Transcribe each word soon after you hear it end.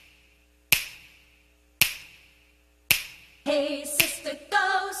day, sister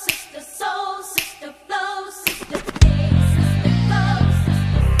go, sister soul, sister flow, sister day, sister go,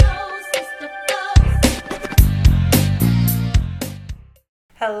 sister soul, sister flow.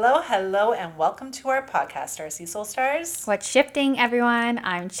 Hello, and welcome to our podcast, our Sea Soul Stars. What's shifting, everyone?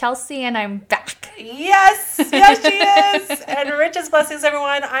 I'm Chelsea, and I'm back. Yes, she is. And richest blessings,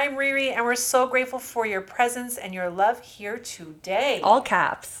 everyone. I'm Riri, and we're so grateful for your presence and your love here today. All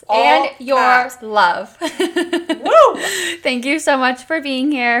caps. All and caps. your love. Woo! Thank you so much for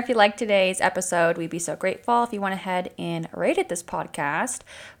being here. If you like today's episode, we'd be so grateful if you went ahead and rated this podcast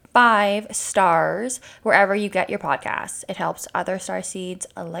 5 stars wherever you get your podcasts. It helps other starseeds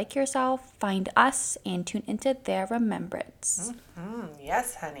like yourself find us and tune into their remembrance.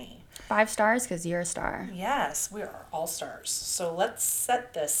 Yes, honey. 5 stars because you're a star. Yes, we are all stars. So let's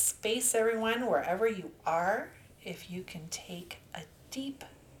set the space, everyone, wherever you are. If you can take a deep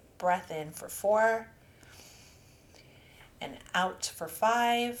breath in for 4 and out for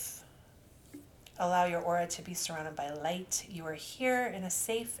 5. Allow your aura to be surrounded by light. You are here in a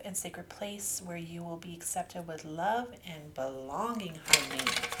safe and sacred place where you will be accepted with love and belonging, honey.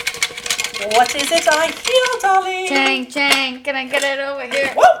 What is it I feel, darling? Chang, Chang, can I get it over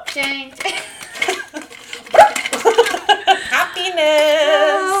here? Woo! Chang.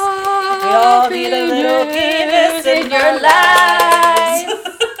 Happiness. We all need a little penis in your lives.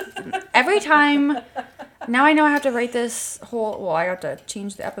 Every time, now I know I have to rate this whole, I have to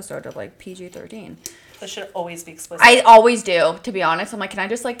change the episode to like PG-13. This should always be explicit. I always do, to be honest. I'm like, can I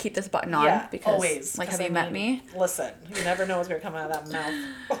just like keep this button on? Yeah, because, always. Like, have you met me? Listen, you never know what's going to come out of that mouth.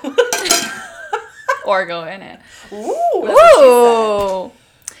 Or go in it. Ooh, that's what Ooh.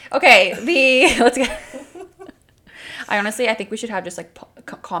 Okay, let's get... I think we should have just like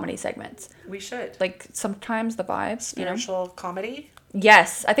comedy segments. we should. Like sometimes the vibes, Spiritual comedy.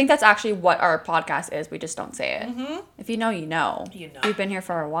 Yes, I think that's actually what our podcast is. We just don't say it. Mm-hmm. If you know, you know. You know. We've been here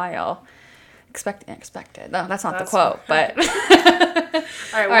for a while. Expected. No, that's not That's the quote, but...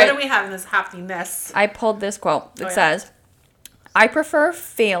 All right, what do we have in this happiness? I pulled this quote. It says, I prefer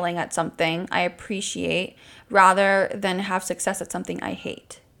failing at something I appreciate rather than have success at something I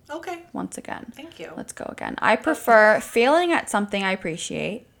hate. Okay. Once again. Thank you. Let's go again. I prefer failing at something I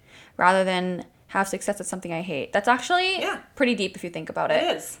appreciate rather than have success at something I hate. That's actually pretty deep if you think about it.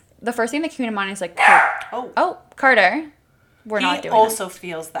 It is. The first thing that came to mind is like, Carter. We're not doing He also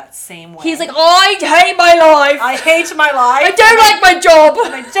feels that same way. He's like, I hate my life. I hate my life. I don't like my job.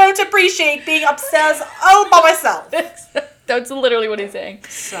 And I don't appreciate being upstairs all by myself. That's literally what he's saying.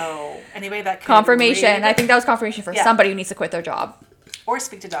 So, anyway, that could Confirmation. read- I think that was confirmation for somebody who needs to quit their job. Or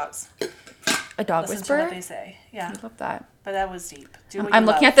speak to dogs. A dog Listen whisperer? to what they say. Yeah. I love that. But that was deep. I'm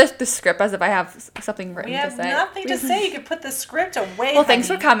looking at the script as if I have something written We to have say. nothing to say. You can put the script away. Well, thanks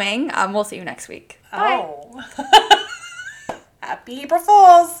for honey. coming. We'll see you next week. Bye. Oh. Happy April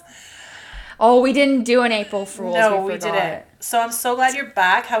Fools. Oh, we didn't do an April Fool's. No, we forgot. didn't. So I'm so glad you're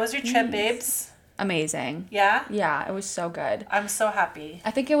back. How was your trip, babes? Amazing. Yeah? Yeah, it was so good. I'm so happy. I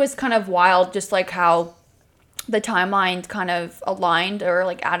think it was kind of wild, just like how the timeline kind of aligned or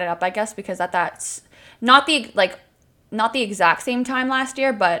like added up, I guess, because that's not the exact same time last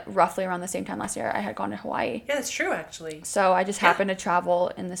year, but roughly around the same time last year, I had gone to Hawaii. Yeah, that's true, actually. So I just happened to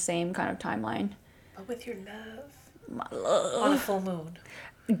travel in the same kind of timeline. But with your love. My love. On a full moon.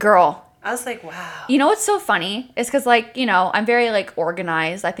 Girl. I was like, wow. You know what's so funny? It's because, like, I'm very, like,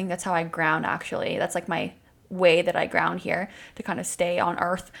 organized. I think that's how I ground, actually. That's, like, my way that I ground here to kind of stay on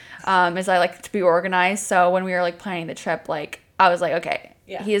Earth, is I like to be organized. So when we were, like, planning the trip, like, I was like, okay,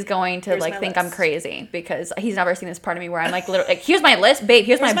 he is going to, Here's like, my think list. I'm crazy because he's never seen this part of me where I'm, like, literally, like, here's my list, babe.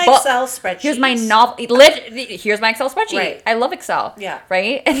 Here's my book. Excel spreadsheet. Here's my novel. Here's my Excel spreadsheet. Right. I love Excel. Yeah.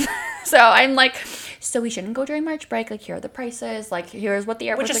 Right? And so I'm like... So we shouldn't go during March break. Like, here are the prices. Like, here's what the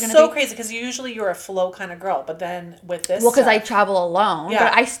airports are going to be. Which is so crazy because usually you're a flow kind of girl. But then with this Well, because I travel alone. Yeah.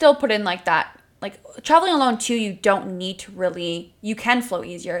 But I still put in, like, that. Like, traveling alone, too, you don't need to really... You can flow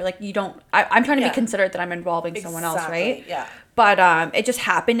easier. Like, you don't... I'm trying to be considerate that I'm involving someone else, right? Yeah. But it just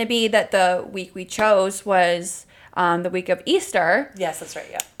happened to be that the week we chose was the week of Easter. Yes, that's right,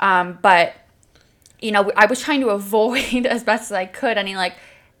 yeah. But, I was trying to avoid as best as I could any, like...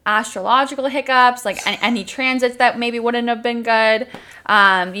 astrological hiccups, like any transits that maybe wouldn't have been good.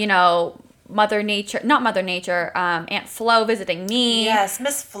 Aunt Flo visiting me. Yes,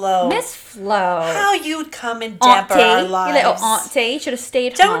 Miss Flo. How you'd come and damper our lives. Your little auntie should have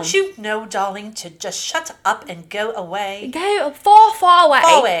stayed home. Don't you know, darling, to just shut up and go away? Go far, far away.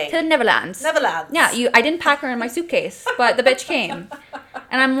 Far away. To the Neverlands. Neverlands. Yeah, I didn't pack her in my suitcase, but the bitch came.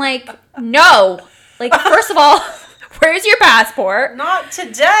 And I'm like, no. Like, first of all... Where's your passport? Not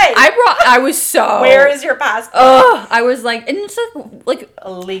today. I was so. Where is your passport? Oh, I was like, and it's like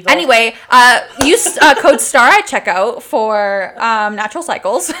Illegal. Anyway, use code STAR at checkout for natural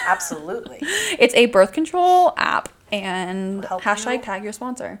cycles. Absolutely. It's a birth control app, and Help hashtag you. tag your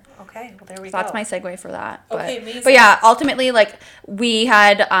sponsor. Okay, well, there we So go. that's my segue for that. Okay, amazing. But yeah, ultimately, like, we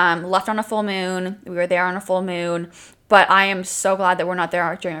had left on a full moon. We were there on a full moon. But I am so glad that we're not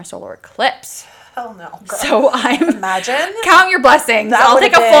there during our solar eclipse. Hell no, girl. So I'm... Imagine. Count your blessings. That I'll would've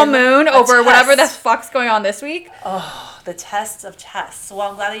take a full been moon a over whatever the test. fuck's going on this week. Oh, the test of tests. Well,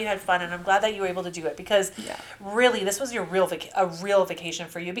 I'm glad that you had fun, and I'm glad that you were able to do it, because really, this was your real vacation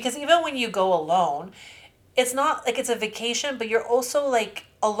for you. Because even when you go alone, it's not like it's a vacation, but you're also like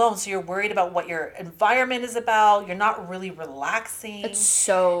alone, so you're worried about what your environment is about. You're not really relaxing. It's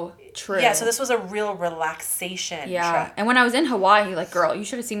so true. Yeah, so this was a real relaxation trip. And when I was in Hawaii, like, girl, you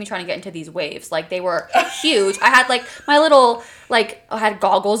should have seen me trying to get into these waves. Like, they were huge. I had, like, my little, like, I had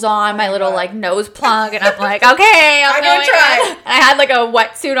goggles on, my little, like, nose plug, and I'm like, okay, I'm gonna going try. in. And I had, like, a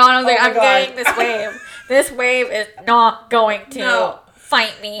wetsuit on. I was like, my I'm God. getting this wave. This wave is not going to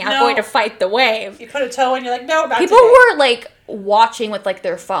fight me. I'm going to fight the wave. You put a toe in, you're like, no, not People today. were, like, watching with, like,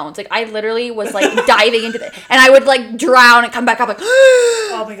 their phones. Like, I literally was, like, diving into it. And I would, like, drown and come back up, like,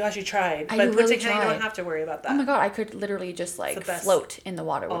 Oh my gosh, you tried. I But really you don't tried. have to worry about that. oh my God, I could literally just, like, the best. float in the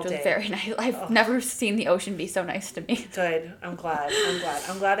water, All which was day. very nice. I've never seen the ocean be so nice to me. Good. I'm glad.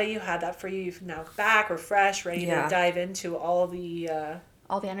 I'm glad that you had that for you. You're now back, refreshed, ready to dive into all the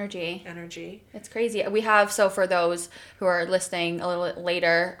All the energy. energy. It's crazy. We have, so for those who are listening a little bit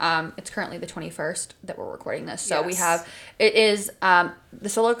later, it's currently the 21st that we're recording this. So we Yes. have, it is, the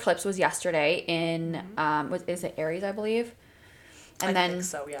solar eclipse was yesterday in, is it Aries, I believe? And I then, think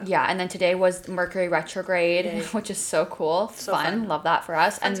so, yeah. Yeah, and then today was Mercury Retrograde, Yay. which is so cool. So fun. fun. Love that for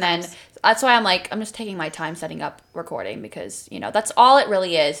us. And times. then, that's why I'm like, I'm just taking my time setting up recording, because, you know, that's all it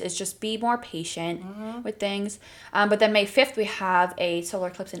really is just be more patient with things. But then May 5th, we have a solar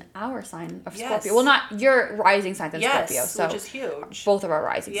eclipse in our sign of Yes. Scorpio. Well, not your rising sign in Scorpio. So which is huge. both of our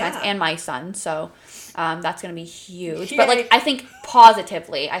rising signs Yeah. and my sun. So that's going to be huge. But, Yay. like, I think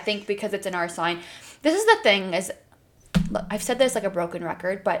positively, I think because it's in our sign, this is the thing is, I've said this like a broken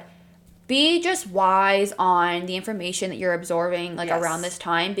record, but be just wise on the information that you're absorbing, like, Yes. around this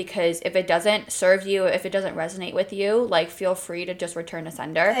time, because if it doesn't serve you, if it doesn't resonate with you, like, feel free to just return to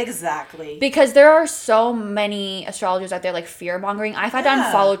sender. Exactly. Because there are so many astrologers out there, like, fear-mongering. I've had to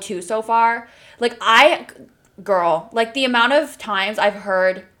unfollow two so far. Like, girl, like, the amount of times I've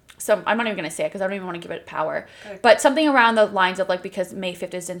heard I'm not even going to say it because I don't even want to give it power. Okay. But something around the lines of, like, because May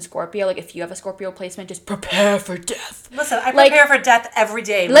 5th is in Scorpio, like, if you have a Scorpio placement, just prepare for death. Listen, I prepare for death every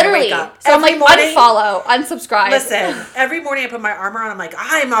day when literally. I wake up. So every I'm like, morning, unfollow, unsubscribe. Listen, every morning I put my armor on, I'm like,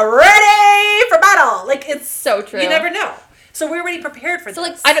 I'm ready for battle. Like, it's so true. You never know. So we're already prepared for so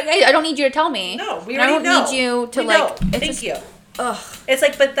this. like, I don't need you to tell me. No, we and already know. I don't need you to, we like, know. it's Thank just, you. Ugh. It's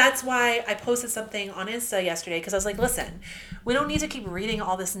like, but that's why I posted something on Insta yesterday, because I was like, listen, we don't need to keep reading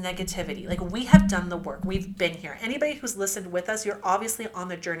all this negativity. Like, we have done the work. We've been here. Anybody who's listened with us, you're obviously on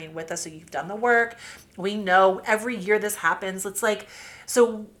the journey with us, so you've done the work. We know every year this happens. It's like,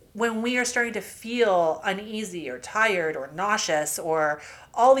 so when we are starting to feel uneasy or tired or nauseous or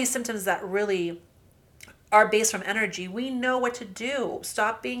all these symptoms that really are based from energy, we know what to do.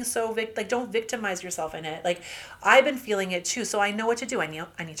 Stop being so don't victimize yourself in it. Like, I've been feeling it too, so I know what to do. I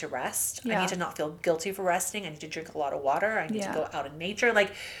need to rest. Yeah. I need to not feel guilty for resting. I need to drink a lot of water. I need to go out in nature.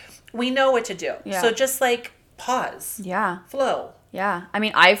 Like, we know what to do. Yeah. So just, like, pause. Yeah. Flow. Yeah. I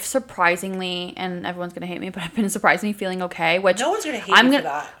mean, I've surprisingly, and everyone's going to hate me, but I've been surprisingly feeling okay, which No one's going to hate you for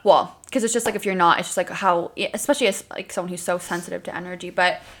that. Well, because it's just like, if you're not, it's just like how, especially as, like, someone who's so sensitive to energy,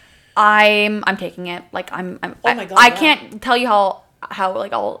 but I'm taking it. Like, oh my God, I yeah. can't tell you how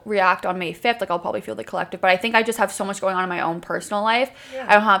like I'll react on May 5th. Like, I'll probably feel the collective, but I think I just have so much going on in my own personal life. Yeah.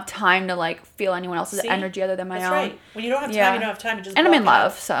 I don't have time to, like, feel anyone else's See? energy other than my That's own. right. When you don't have time, Yeah. you don't have time. You just And I'm in block it out.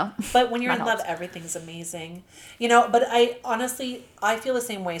 love, so. But when you're That in love, helps. everything's amazing. You know, but I honestly, I feel the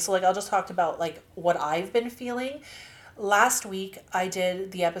same way. So, like, I'll just talk about, like, what I've been feeling. Last week, I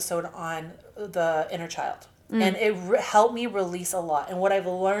did the episode on the inner child. And it helped me release a lot. And what I've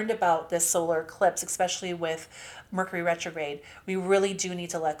learned about this solar eclipse, especially with Mercury retrograde, we really do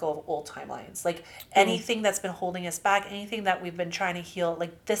need to let go of old timelines. Like, anything that's been holding us back, anything that we've been trying to heal,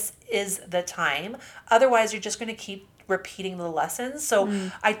 like, this is the time. Otherwise, you're just going to keep repeating the lessons. So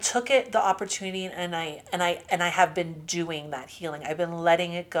I took the opportunity, and I have been doing that healing. I've been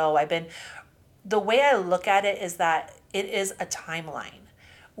letting it go. The way I look at it is that it is a timeline.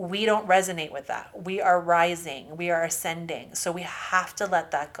 We don't resonate with that. We are rising. We are ascending. So we have to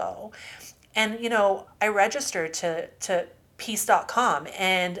let that go. And, I registered to peace.com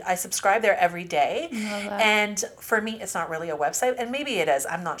and I subscribe there every day. Love that. And for me, it's not really a website, and maybe it is,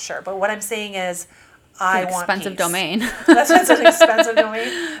 I'm not sure. But what I'm saying is I want Expensive peace. domain. That's it's an expensive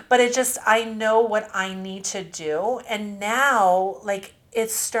domain. But it just, I know what I need to do. And now, like,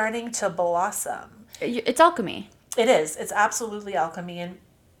 it's starting to blossom. It's alchemy. It is. It's absolutely alchemy. And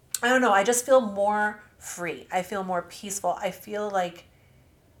I don't know, I just feel more free. I feel more peaceful. I feel like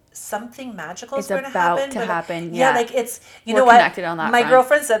something magical is going to about happen. to happen. Yeah, Yeah. like it's, We're what? connected on that My front.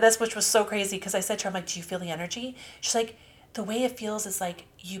 girlfriend said this, which was so crazy, because I said to her, I'm like, do you feel the energy? She's like, the way it feels is like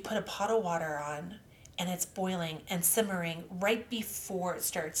you put a pot of water on and it's boiling and simmering right before it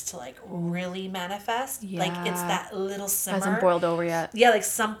starts to like really manifest. Like it's Yeah. that little simmer. Hasn't boiled over yet. Yeah, like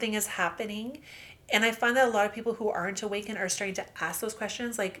something is happening. And I find that a lot of people who aren't awakened are starting to ask those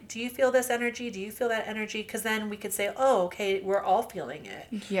questions like, do you feel this energy? Do you feel that energy? Because then we could say, oh, okay, we're all feeling it.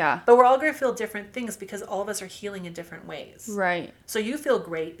 Yeah. But we're all going to feel different things because all of us are healing in different ways. Right. So you feel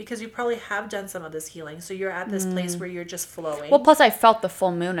great because you probably have done some of this healing. So you're at this place where you're just flowing. Well, plus I felt the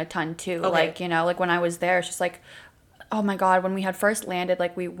full moon a ton too. Okay. Like, like when I was there, it's just like, oh my God, when we had first landed,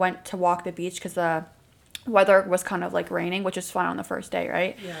 like we went to walk the beach because the weather was kind of like raining, which is fun on the first day,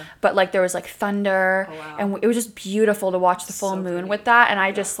 right? Yeah. But like there was like thunder, Oh, wow. and it was just beautiful to watch the full So moon pretty. with that. And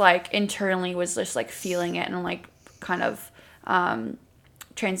I just like internally was just like feeling it and like kind of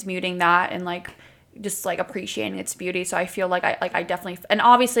transmuting that and like just like appreciating its beauty. So I feel like I definitely, and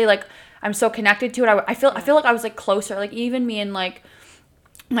obviously like I'm so connected to it. I feel like I was like closer, like even me and like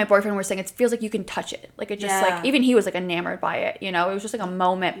my boyfriend were saying it feels like you can touch it. Like it just Yeah. like, even he was like enamored by it, it was just like a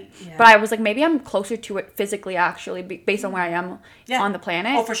moment. Yeah. But I was like, maybe I'm closer to it physically actually based on where I am Yeah. on the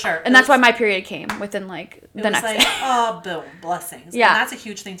planet. Oh, for sure. And that's why my period came within like it the was next like, day. oh, boom, blessings. Yeah. And that's a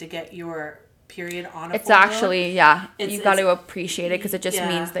huge thing to get your period on a It's full moon. actually, yeah, It's- you got to it's- appreciate it because it just yeah.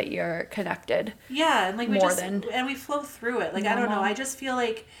 means that you're connected. Yeah, and like we More just than and we flow through it. Like I don't know, normal. I just feel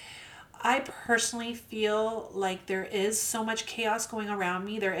like I personally feel like there is so much chaos going around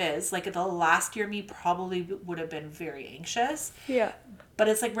me. There is. Like the last year me probably would have been very anxious. Yeah. But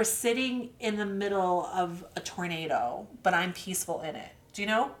it's like we're sitting in the middle of a tornado, but I'm peaceful in it. Do you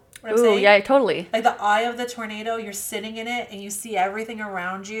know what I'm Ooh, saying? yeah, totally. Like the eye of the tornado, you're sitting in it and you see everything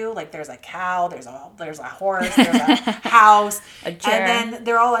around you. Like there's a cow, there's a horse, there's a house. A chair. And then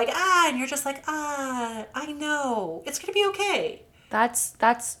they're all like, and you're just like, I know. It's gonna be okay. That's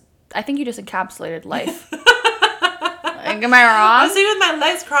I think you just encapsulated life. Like, am I I'm wrong? sitting with my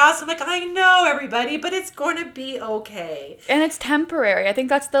legs crossed. I'm like, I know, everybody, but it's going to be okay. And it's temporary. I think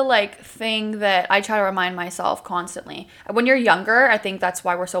that's the like thing that I try to remind myself constantly. When you're younger, I think that's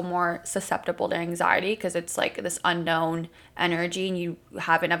why we're so more susceptible to anxiety because it's like this unknown energy and you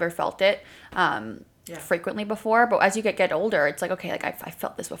haven't ever felt it frequently before. But as you get older, it's like, okay, like I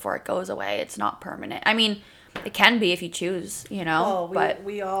felt this before, it goes away. It's not permanent. I mean, it can be if you choose, Well, but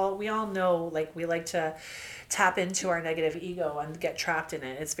we all know, like, we like to tap into our negative ego and get trapped in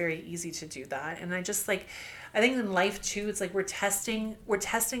it. It's very easy to do that. And I just like, I think in life too, it's like we're testing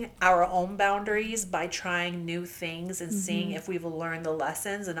our own boundaries by trying new things and seeing if we've learned the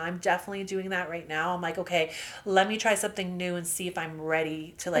lessons. And I'm definitely doing that right now. I'm like, okay, let me try something new and see if I'm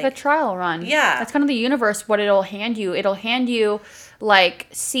ready to like a trial run. Yeah. That's kind of the universe, what it'll hand you. It'll hand you like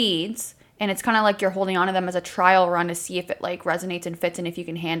seeds. And it's kind of like you're holding on to them as a trial run to see if it like resonates and fits and if you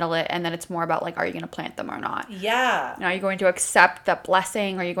can handle it. And then it's more about like, are you going to plant them or not? Yeah. And are you going to accept that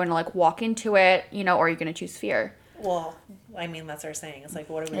blessing? Are you going to like walk into it, or are you going to choose fear? Well, I mean, that's our saying. It's like,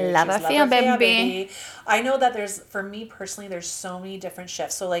 what do we Love choose? or fear, baby. I know that for me personally, there's so many different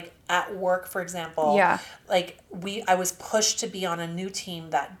shifts. So like at work, for example, Yeah. like I was pushed to be on a new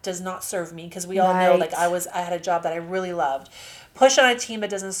team that does not serve me because we all know, like Right. I had a job that I really loved. Pushed on a team that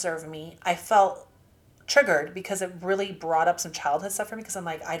doesn't serve me. I felt triggered because it really brought up some childhood stuff for me because I'm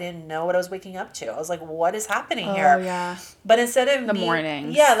like, I didn't know what I was waking up to. I was like, what is happening here? Oh, yeah. But instead of The me,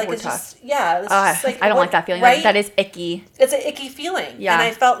 mornings yeah, like were it's tough. just, yeah, it's just like, I don't what- like that feeling. right? That is icky. It's an icky feeling. Yeah. And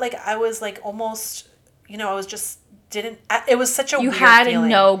I felt like I was like almost, I was just it was such a You weird had feeling.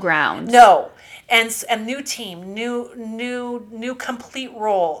 no ground. No. And new team, new complete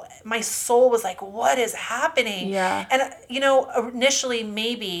role. My soul was like, what is happening? Yeah. And initially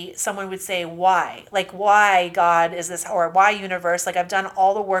maybe someone would say, why? Like, why, God, is this, or why, universe? Like, I've done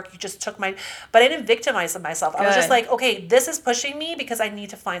all the work, you just took but I didn't victimize myself. I was just Good. like, okay, this is pushing me because I need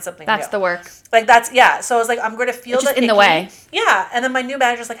to find something That's new. the work. Like, that's, yeah. So I was like, I'm going to feel It's just the in the icky. way. Yeah. And then my new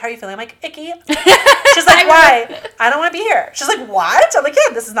manager's like, how are you feeling? I'm like, icky. She's like, why? I don't want to be here. She's like, what? I'm like,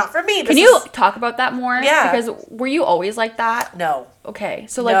 yeah, this is not for me. Can you talk about that more? Yeah. Because were you always like that? No. Okay.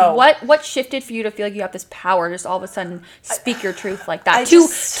 So like No. what shifted for you to feel like you have this power to just all of a sudden speak your truth like that? I To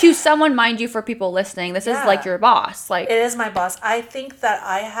just- to someone, mind you, for people listening, this is Yeah. like your boss. Like It is my boss. I think that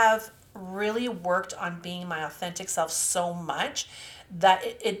I have really worked on being my authentic self so much that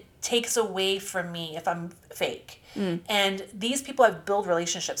it takes away from me if I'm fake. And these people I've built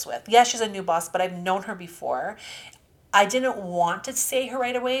relationships with. Yes, she's a new boss, but I've known her before. I didn't want to say her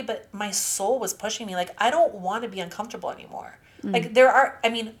right away, but my soul was pushing me. Like, I don't want to be uncomfortable anymore. Like,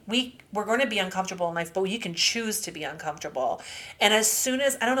 we're going to be uncomfortable in life, but you can choose to be uncomfortable. And as soon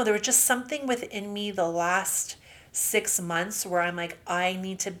as, I don't know, there was just something within me the last 6 months where I'm like, I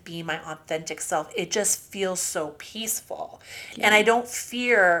need to be my authentic self. It just feels so peaceful. And I don't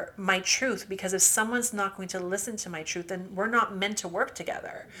fear my truth, because if someone's not going to listen to my truth, then we're not meant to work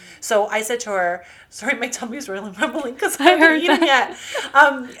together. So I said to her, sorry, my tummy's really rumbling because I haven't eaten yet.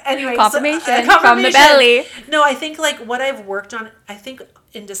 Anyway, Confirmation from the belly. No, I think like what I've worked on, I think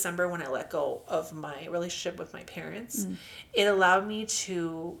in December when I let go of my relationship with my parents, it allowed me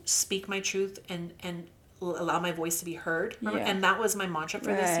to speak my truth and allow my voice to be heard. Yeah. And that was my mantra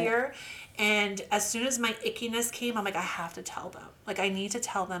for this Right. year. And as soon as my ickiness came, I'm like, I have to tell them. Like, I need to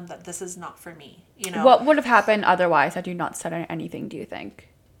tell them that this is not for me. You know? what would have happened otherwise had you not said anything, do you think?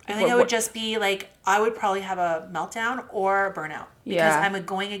 I think I would just be like, I would probably have a meltdown or a burnout. Because Yeah. I'm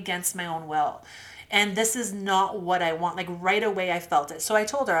going against my own will. And this is not what I want. Like, right away I felt it. So I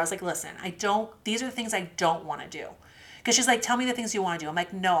told her, I was like, listen, these are the things I don't want to do. Because she's like, tell me the things you want to do. I'm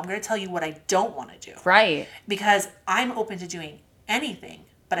like, no, I'm going to tell you what I don't want to do. Right. Because I'm open to doing anything,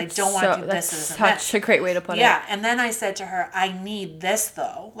 but I don't want to do this. That's This, and such a great way to put it. yeah. And then I said to her, I need this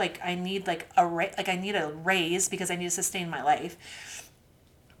though. Like, I need I need a raise because I need to sustain my life.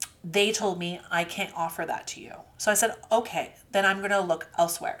 They told me I can't offer that to you. So I said, okay, then I'm going to look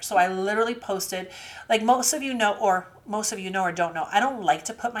elsewhere. So I literally posted, like most of you know or don't know, I don't like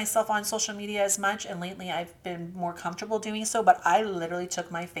to put myself on social media as much. And lately I've been more comfortable doing so, but I literally took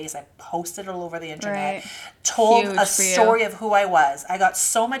my face. I posted it all over the internet, Right. told Huge a for you. story of who I was. I got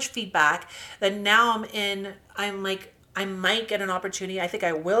so much feedback that now I'm like, I might get an opportunity. I think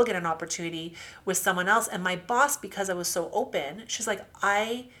I will get an opportunity with someone else. And my boss, because I was so open, she's like,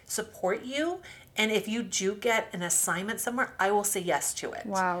 I support you. And if you do get an assignment somewhere, I will say yes to it.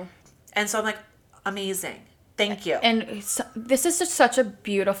 Wow. And so I'm like, amazing. Thank you. And this is just such a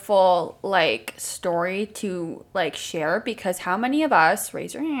beautiful like story to like share, because how many of us,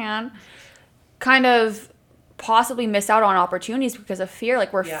 raise your hand, kind of possibly miss out on opportunities because of fear?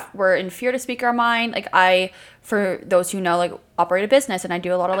 Like we're in fear to speak our mind. Like for those who know, like operate a business, and I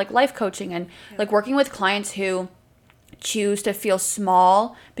do a lot of like life coaching and like working with clients who choose to feel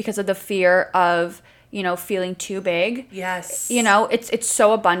small because of the fear of, you know, feeling too big. Yes. You know, it's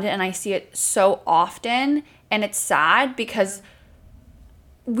so abundant, and I see it so often, and it's sad because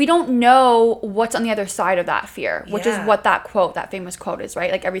we don't know what's on the other side of that fear, which is what that famous quote is,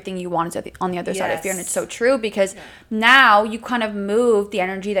 right? Like everything you want is on the other side of fear. And it's so true, because now you kind of move the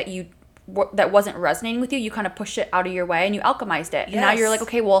energy that wasn't resonating with you. You kind of pushed it out of your way and you alchemized it. And now you're like,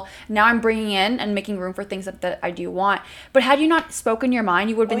 okay, well, now I'm bringing in and making room for things that I do want. But had you not spoken your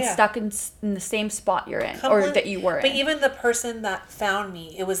mind, you would have been stuck in the same spot you're in, or that you were in. But even the person that found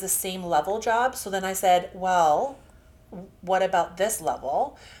me, it was the same level job. So then I said, well, what about this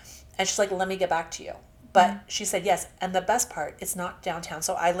level? And she's like, let me get back to you. But she said yes. And the best part, it's not downtown.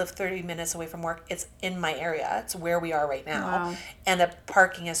 So I live 30 minutes away from work. It's in my area. It's where we are right now. Wow. And the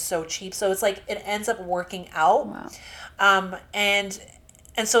parking is so cheap. So it's like, it ends up working out. Wow. And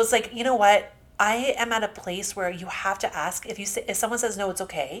so it's like, you know what? I am at a place where you have to ask. If someone says no, it's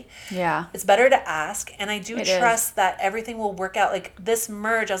okay. Yeah. It's better to ask. And I do trust that everything will work out. Like this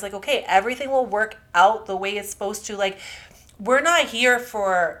merge, I was like, okay, everything will work out the way it's supposed to. Like, we're not here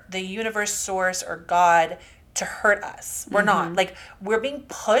for the universe, source, or God to hurt us. We're not. Like, we're being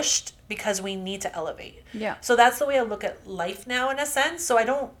pushed because we need to elevate. Yeah. So that's the way I look at life now, in a sense. So I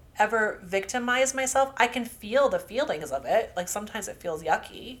don't ever victimize myself. I can feel the feelings of it. Like, sometimes it feels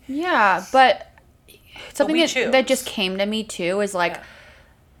yucky. Yeah, but something we choose. that just came to me too is like,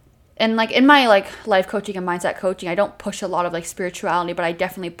 and like in my like life coaching and mindset coaching, I don't push a lot of like spirituality, but I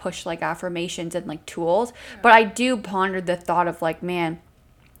definitely push like affirmations and like tools. But I do ponder the thought of like, man,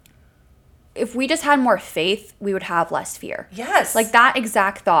 if we just had more faith, we would have less fear. Yes. Like that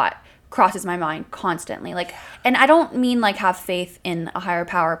exact thought. crosses my mind constantly. Like, and I don't mean like have faith in a higher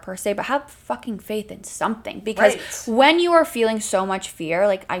power per se, but have fucking faith in something. Because when you are feeling so much fear,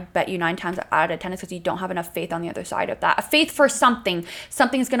 like I bet you 9 times out of 10 it's because you don't have enough faith on the other side of that. A faith for something's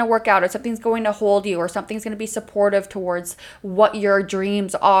going to work out, or something's going to hold you, or something's going to be supportive towards what your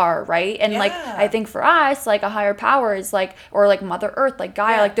dreams are, right? And like, I think for us, like a higher power is like, or like Mother Earth, like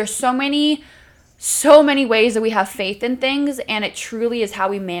Gaia, like there's so many ways that we have faith in things, and it truly is how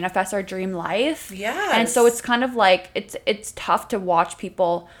we manifest our dream life. And so it's kind of like it's tough to watch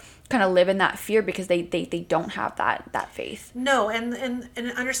people kind of live in that fear because they don't have that faith. No, and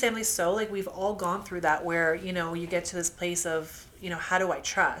understandably so. Like we've all gone through that where, you know, you get to this place of, you know, how do I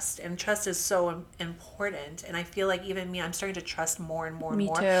trust? And trust is so important. And I feel like even me, I'm starting to trust more and more and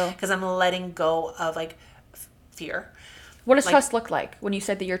more. Me too. Because I'm letting go of like fear. What does trust look like when you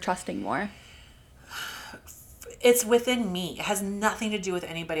said that you're trusting more? It's within me. It has nothing to do with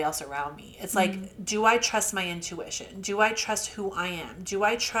anybody else around me. It's like, do I trust my intuition? Do I trust who I am? Do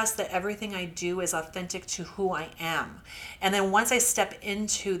I trust that everything I do is authentic to who I am? And then once I step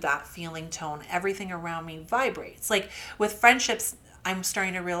into that feeling tone, everything around me vibrates. Like with friendships, I'm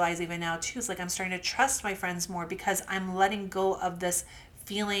starting to realize even now too, it's like I'm starting to trust my friends more because I'm letting go of this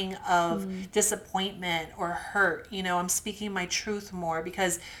feeling of disappointment or hurt. You know, I'm speaking my truth more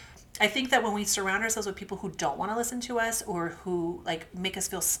because I think that when we surround ourselves with people who don't want to listen to us or who like make us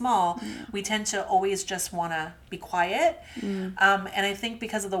feel small, we tend to always just want to be quiet. And I think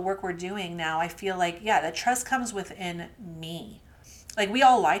because of the work we're doing now, I feel like, the trust comes within me. Like we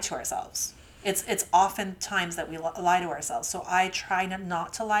all lie to ourselves. It's often times that we lie to ourselves. So I try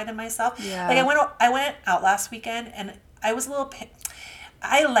not to lie to myself. Like I went out last weekend and I was a little,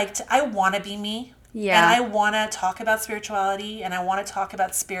 I want to be me. And I want to talk about spirituality, and I want to talk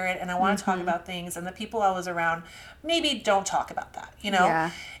about spirit, and I want to talk about things. And the people I was around maybe don't talk about that, you know?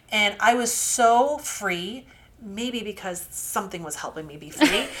 And I was so free, maybe because something was helping me be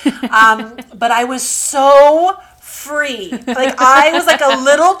free. But I was so free. Like I was like a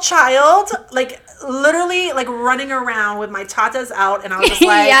little child, like literally like running around with my tatas out, and I was just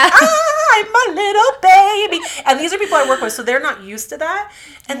like, I'm a little baby. And these are people I work with, so they're not used to that.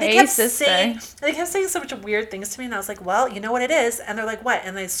 And they kept saying so much weird things to me, and I was like, well, you know what it is? And they're like, what?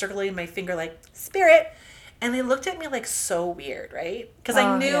 And they circulated my finger like, spirit. And they looked at me like so weird, right? Because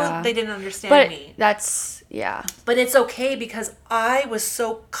I knew they didn't understand me. But it's okay because I was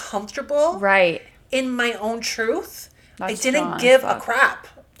so comfortable in my own truth. I didn't give a crap.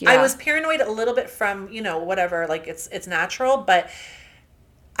 I was paranoid a little bit from, you know, whatever, like it's natural, but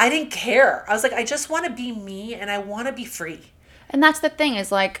I didn't care. I was like, I just want to be me and I want to be free. And that's the thing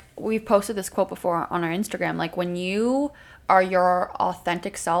is like, we've posted this quote before on our Instagram. Like when you are your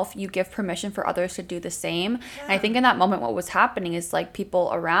authentic self, you give permission for others to do the same. And I think in that moment, what was happening is like people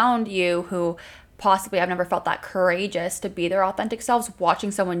around you who possibly have never felt that courageous to be their authentic selves,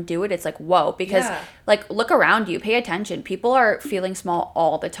 watching someone do it, it's like, whoa, because like look around you, pay attention. People are feeling small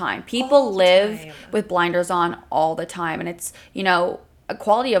all the time. People live with blinders on all the time. And it's, you know, a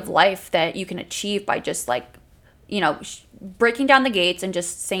quality of life that you can achieve by just like, you know, breaking down the gates and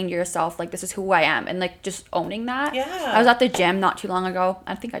just saying to yourself, like, this is who I am, and like just owning that. I was at the gym not too long ago,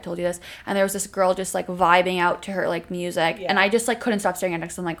 I think I told you this, and there was this girl just like vibing out to her like music, and I just like couldn't stop staring at her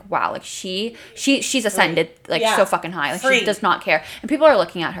because I'm like, wow, like she's ascended like so fucking high, like she does not care, and people are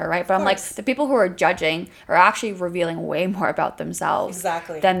looking at her, right? But I'm like, the people who are judging are actually revealing way more about themselves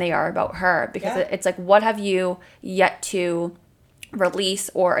than they are about her, because it's like, what have you yet to release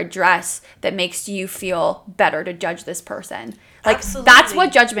or address that makes you feel better to judge this person? Like that's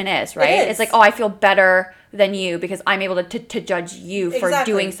what judgment is, right? It's like, oh, I feel better than you because I'm able to judge you for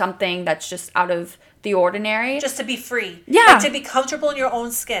doing something that's just out of the ordinary, just to be free, like to be comfortable in your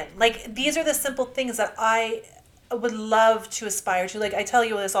own skin. Like these are the simple things that I would love to aspire to. Like I tell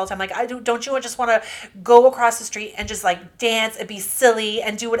you this all the time, like don't you just want to go across the street and just like dance and be silly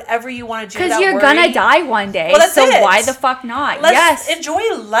and do whatever you want to do, because you're gonna die one day. Well, that's so why the fuck not? Let's enjoy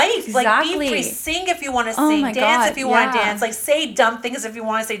life. Like be free, sing if you want to sing, dance if you want to dance, like say dumb things if you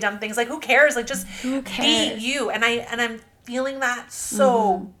want to say dumb things. Like who cares? Like just be you. And I'm feeling that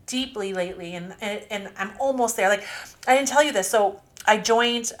so deeply lately, and I'm almost there. Like I didn't tell you this, so I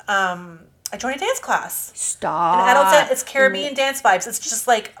joined a dance class. Stop. And adult it's Caribbean dance vibes. It's just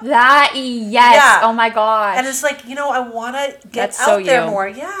like that. Yes. Yeah. Oh my god. And it's like, you know, I want to get out there more.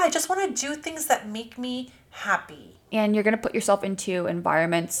 Yeah. I just want to do things that make me happy. And you're going to put yourself into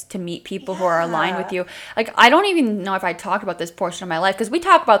environments to meet people who are aligned with you. Like, I don't even know if I talk about this portion of my life, because we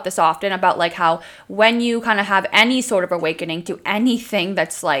talk about this often, about like how when you kind of have any sort of awakening to anything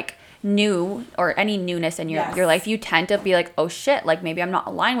that's like, new or any newness in your life, you tend to be like, oh shit, like maybe I'm not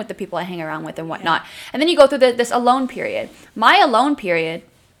aligned with the people I hang around with and whatnot. And then you go through this alone period. My alone period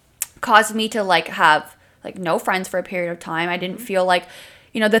caused me to like have like no friends for a period of time. I didn't feel like,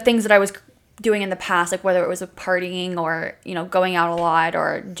 the things that I was doing in the past, like whether it was partying or, going out a lot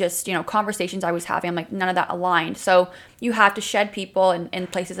or just, conversations I was having, I'm like, none of that aligned. So you have to shed people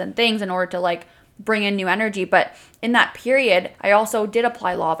and places and things in order to like bring in new energy. But in that period, I also did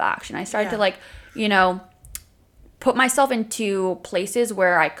apply law of action. I started to like, put myself into places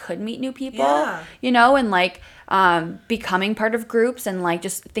where I could meet new people, and like becoming part of groups and like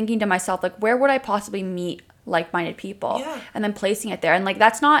just thinking to myself, like, where would I possibly meet like-minded people, and then placing it there. And like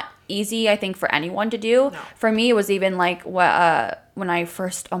that's not easy, I think, for anyone to do. No. For me, it was even like when I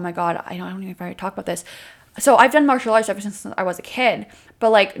first, oh my god, I don't even know if I already talked about this. So I've done martial arts ever since I was a kid, but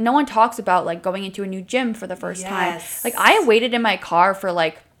like no one talks about like going into a new gym for the first time. Like I waited in my car for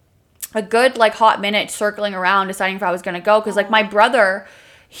like a good like hot minute circling around deciding if I was gonna go, because like my brother,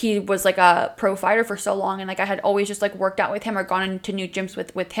 he was like a pro fighter for so long, and like I had always just like worked out with him or gone into new gyms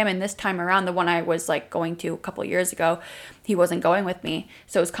with him, and this time around, the one I was like going to a couple of years ago, he wasn't going with me,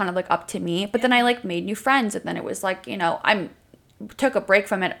 so it was kind of like up to me. But then I like made new friends, and then it was like, I took a break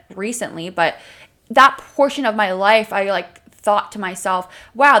from it recently, but that portion of my life, I like thought to myself,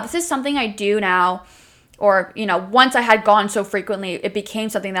 wow, this is something I do now. Or, once I had gone so frequently, it became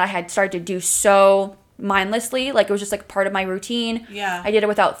something that I had started to do so mindlessly. Like it was just like part of my routine. Yeah. I did it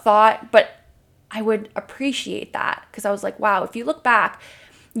without thought, but I would appreciate that because I was like, wow, if you look back,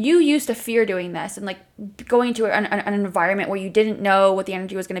 you used to fear doing this and like going to an environment where you didn't know what the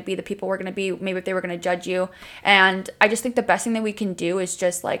energy was going to be, the people were going to be, maybe if they were going to judge you. And I just think the best thing that we can do is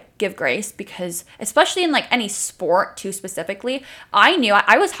just like give grace, because especially in like any sport too specifically, I knew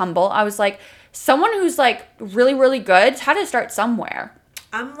I was humble. I was like, someone who's like really, really good had to start somewhere.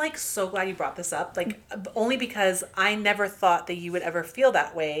 I'm like so glad you brought this up, like only because I never thought that you would ever feel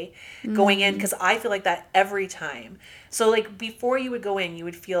that way going in, because I feel like that every time. So like before you would go in, you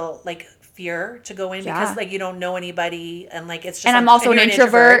would feel like fear to go in because like you don't know anybody, and like it's just, and I'm also an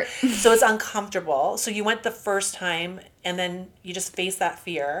introvert, so it's uncomfortable. So you went the first time and then you just face that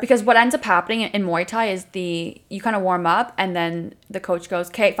fear. Because what ends up happening in Muay Thai is you kind of warm up and then the coach goes,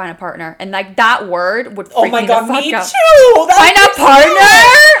 okay, find a partner. And like that word would freak me the fuck me out. too! Find a partner?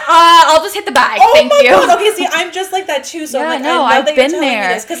 I'll just hit the bag. Thank you. God. Okay, see, I'm just like that too. So yeah, I'm like, no, I I've been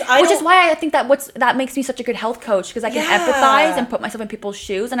there. Which is why I think that makes me such a good health coach, because I can empathize and put myself in people's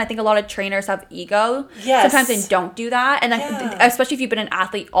shoes. And I think a lot of trainers have ego. Yes. Sometimes they don't do that. And especially if you've been an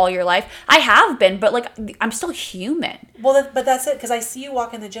athlete all your life. I have been, but like I'm still human. Well, but that's it, because I see you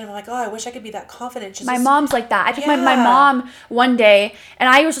walk in the gym. I'm like, oh, I wish I could be that confident. My mom's like that. I took my mom one day, and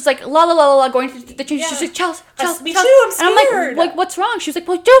I was just like, la la la la, going to the gym. She's like, Chels, me too. I'm scared. And I'm like, what's wrong? She was like,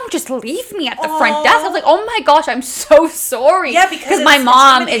 well, don't just leave me at the front desk. I was like, oh my gosh, I'm so sorry. Yeah, because my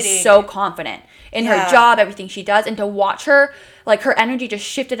mom is so confident in her job, everything she does, and to watch her, like her energy just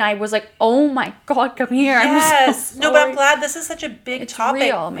shifted, and I was like, oh my god, come here. Yes. I'm so no, but I'm glad this is such a big topic.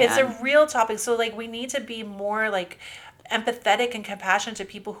 Real, man. It's a real topic. So like we need to be more like empathetic and compassionate to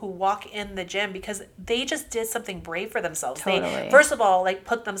people who walk in the gym, because they just did something brave for themselves. Totally. They first of all like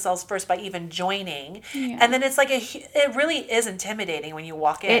put themselves first by even joining, and then it's like it really is intimidating when you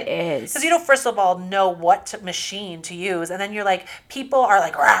walk in. It is, because you don't first of all know what machine to use, and then you're like, people are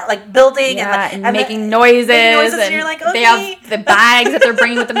like rah, like building and making noises, and you're like, okay. They have the bags that they're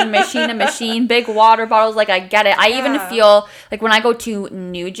bringing with them from machine, big water bottles. Like I get it. I even feel like when I go to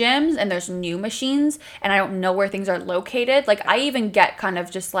new gyms and there's new machines and I don't know where things are located, like I even get kind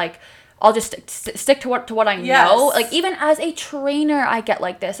of just like, I'll just stick to what I know. Like even as a trainer, I get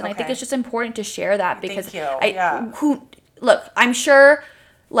like this, and I think it's just important to share that, because look, I'm sure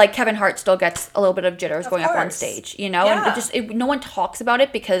like Kevin Hart still gets a little bit of jitters going up on stage, and no one talks about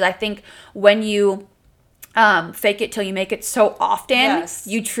it, because I think when you fake it till you make it so often,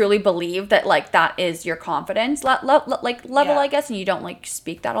 you truly believe that like that is your confidence level, I guess, and you don't like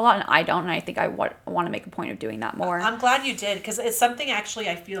speak that a lot, and I don't, and I think I want to make a point of doing that more. I'm glad you did, because it's something actually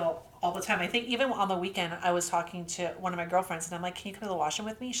I feel all the time. I think even on the weekend I was talking to one of my girlfriends, and I'm like, can you come to the washroom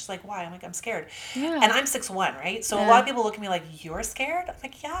with me? She's like, why? I'm like, I'm scared. And I'm 6'1", right? So a lot of people look at me like, you're scared? I'm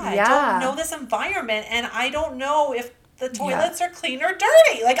like, I don't know this environment, and I don't know if the toilets are clean or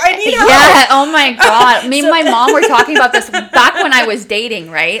dirty. Like, I need help. Yeah, oh my God. Me and my mom were talking about this back when I was dating,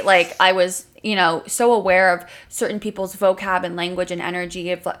 right? Like, I was, so aware of certain people's vocab and language and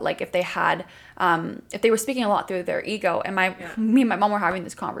energy, if they had, if they were speaking a lot through their ego. And me and my mom were having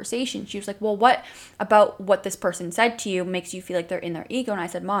this conversation. She was like, well, what about what this person said to you makes you feel like they're in their ego? And I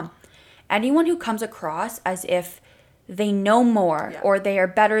said, Mom, anyone who comes across as if they know more Yeah. or they are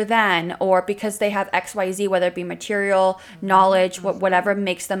better than, or because they have XYZ, whether it be material, knowledge, whatever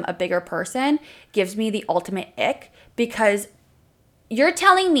makes them a bigger person, gives me the ultimate ick, because you're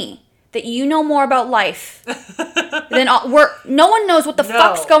telling me that you know more about life than no one knows what the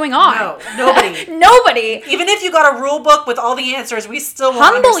fuck's going on. No, nobody. Nobody. Even if you got a rule book with all the answers, we still won't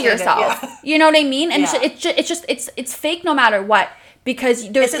Humble understand yourself. it. Yeah. You know what I mean? And Yeah. it's fake no matter what, because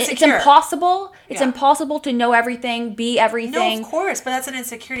it's insecure. impossible. It's Yeah. impossible to know everything, be everything. No, of course, but that's an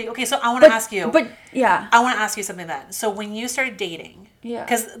insecurity. Okay, so I want to ask you. But yeah. I want to ask you something then. So when you started dating, Yeah.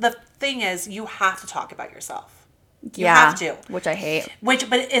 because the thing is, you have to talk about yourself. You Yeah, have to. which I hate. But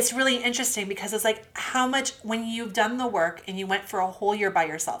it's really interesting because it's like how much, when you've done the work and you went for a whole year by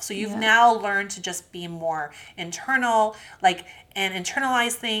yourself, so you've now learned to just be more internal, like, and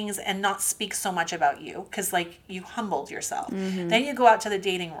internalize things and not speak so much about you, because like you humbled yourself. Then you go out to the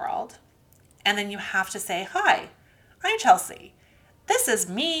dating world and then you have to say, hi, I'm Chelsea. This is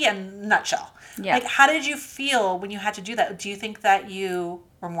me in a nutshell. Yeah. Like, how did you feel when you had to do that? Do you think that you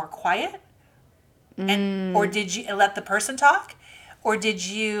were more quiet? Or did you let the person talk? Or did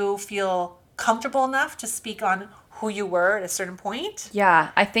you feel comfortable enough to speak on who you were at a certain point? Yeah,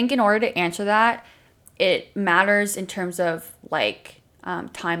 I think in order to answer that, it matters in terms of like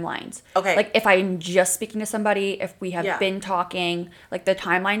timelines. Okay. Like if I'm just speaking to somebody, if we have been talking, like the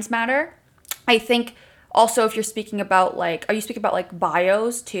timelines matter. I think also if you're speaking about like, are you speaking about like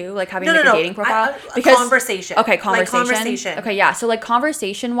bios too? Like having a dating profile? Conversation. Okay, conversation. Like conversation. Okay, yeah. So like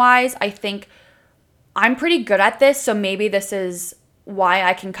conversation wise, I think I'm pretty good at this. So maybe this is why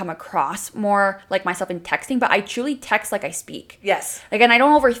I can come across more like myself in texting, but I truly text like I speak. Yes. Again, I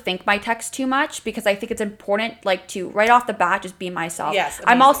don't overthink my text too much because I think it's important like to right off the bat just be myself. Yes.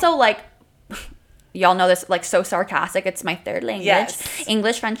 I'm amazing. also like y'all know this, like so sarcastic. It's my third language. Yes.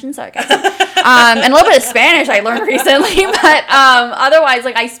 English, French, and sarcasm. And a little bit of Spanish I learned recently, but otherwise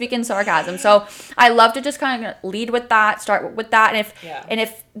like I speak in sarcasm. So I love to just kind of lead with that, start with that, and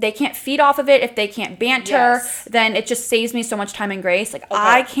if they can't feed off of it, if they can't banter, then it just saves me so much time and grace. Like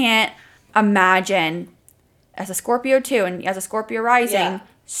I can't imagine as a Scorpio too, and as a Scorpio rising,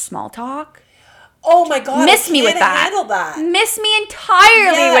 small talk. Oh my God. Miss me with that. Handle that. Miss me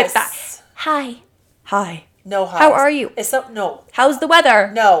entirely with that. Hi. No hi. How are you? No. How's the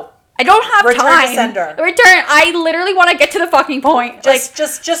weather? No. I don't have Return to time. sender. Return. I literally want to get to the fucking point.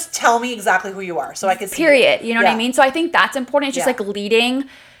 Just tell me exactly who you are so I can see. Period. You know what I mean? So I think that's important. It's just like leading.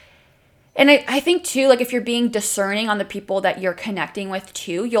 And I think too, like if you're being discerning on the people that you're connecting with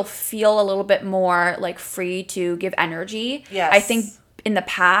too, you'll feel a little bit more like free to give energy. Yes. I think in the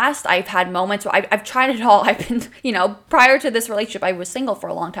past, I've had moments where I've tried it all. I've been, prior to this relationship, I was single for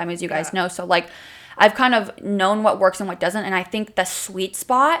a long time, as you guys know. So like I've kind of known what works and what doesn't. And I think the sweet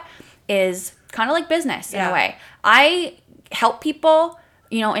spot is kind of like business in a way. I help people,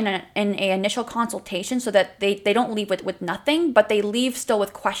 in a initial consultation so that they don't leave with nothing, but they leave still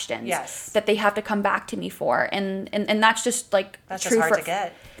with questions that they have to come back to me for. And that's just like that's true just hard for, to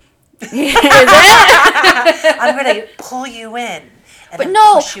get. Is it? I'm going to pull you in. But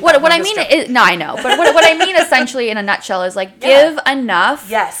no, what I mean is, no, I know. But what I mean essentially in a nutshell is like give enough.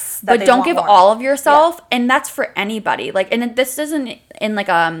 Yes. But don't give all of yourself. And that's for anybody. Like, and this isn't in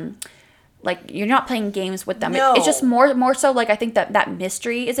like you're not playing games with them. No. It's just more so like I think that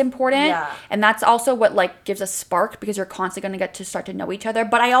mystery is important. Yeah. And that's also what like gives a spark because you're constantly going to get to start to know each other.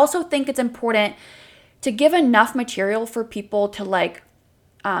 But I also think it's important to give enough material for people to like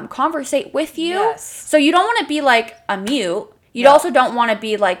conversate with you. Yes. So you don't want to be like a mute. You also don't want to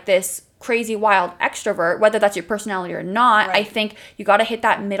be like this crazy wild extrovert, whether that's your personality or not. Right. I think you got to hit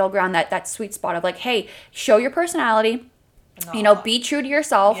that middle ground, that sweet spot of like, hey, show your personality. Be true to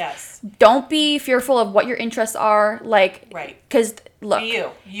yourself. Yes. Don't be fearful of what your interests are. Like, because look,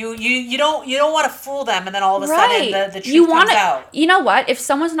 you don't want to fool them, and then all of a sudden the truth comes out. You know what? If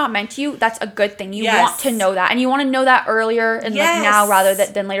someone's not meant to you, that's a good thing. You want to know that, and you want to know that earlier and like now rather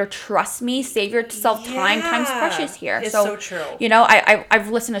than later. Trust me. Save yourself time. Time's precious here. It's so true.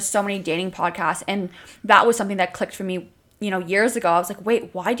 I've listened to so many dating podcasts, and that was something that clicked for me. Years ago, I was like, wait,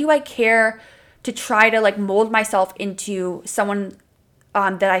 why do I care to try to like mold myself into someone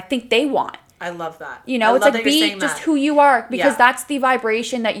that I think they want? I love that. It's like be just who you are because that's the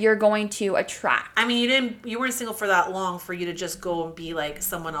vibration that you're going to attract. I mean, you weren't single for that long for you to just go and be like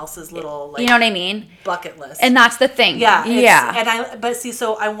someone else's little like you know what I mean? Bucket list. And that's the thing. Yeah. And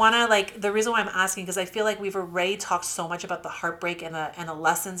so I want to like the reason why I'm asking because I feel like we've already talked so much about the heartbreak and the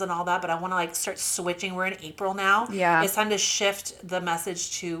lessons and all that, but I want to like start switching. We're in April now. Yeah. It's time to shift the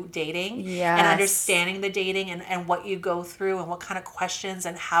message to dating and understanding the dating and what you go through and what kind of questions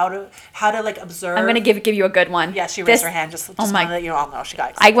and how to like like observe. I'm gonna give you a good one. Yeah, she raised her hand. Just oh my! that you all know she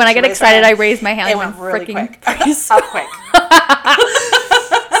got excited. When I get excited, I raise my hand. It like went really freaking quick. How quick?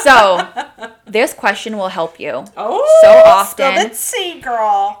 So, this question will help you Oh, so often. Let's see,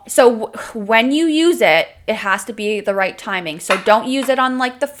 girl. So when you use it, it has to be the right timing. So don't use it on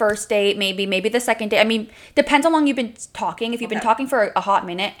like the first date, maybe the second date. I mean, depends how long you've been talking. If you've been talking for a hot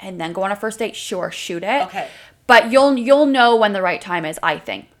minute and then go on a first date, sure, shoot it. Okay. But you'll know when the right time is, I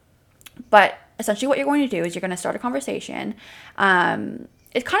think. But essentially what you're going to do is you're going to start a conversation.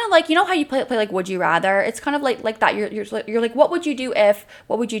 It's kind of like, you know how you play like Would You Rather? It's kind of like that. You're like, what would you do if?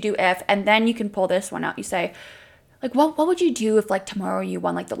 What would you do if? And then you can pull this one out. You say, like, what would you do if like tomorrow you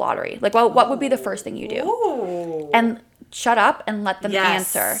won like the lottery? Like, what would be the first thing you do? Ooh. And shut up and let them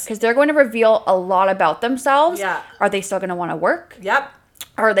answer, because they're going to reveal a lot about themselves. Yeah. Are they still going to want to work? Yep.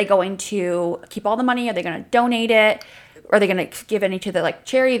 Are they going to keep all the money? Are they going to donate it? Are they going to give any to the like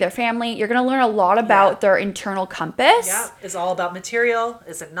charity, their family? You're going to learn a lot about their internal compass. Yeah. Is it all about material?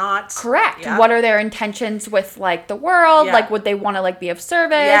 Is it not? Correct. Yeah. What are their intentions with like the world? Yeah. Like, would they want to like be of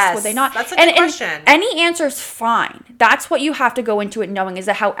service? Yes. Would they not? That's a good question. And any answer is fine. That's what you have to go into it knowing, is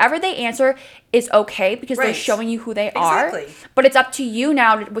that however they answer is okay, because they're showing you who they are. Exactly. But it's up to you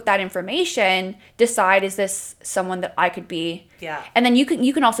now with that information, decide, is this someone that I could be? Yeah. And then you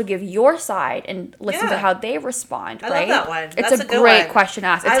can also give your side and listen to how they respond. I right? love that one. It's That's a good great one. question to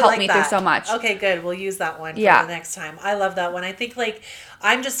ask. It's I helped like me that. through so much. Okay, good. We'll use that one for Yeah. the next time. I love that one. I think like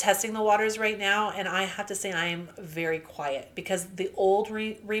I'm just testing the waters right now, and I have to say I am very quiet, because the old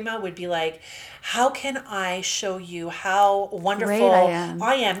Rima would be like, how can I show you how wonderful Great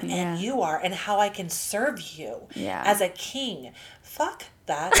I am. Yeah. and you are, and how I can serve you as a king? Fuck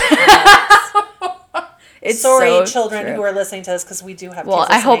that. It's Sorry, so children true. who are listening to this, because we do have Well,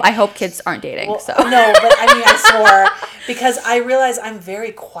 kids listening. I hope kids aren't dating. Well, So no, but I mean, I swore, because I realize I'm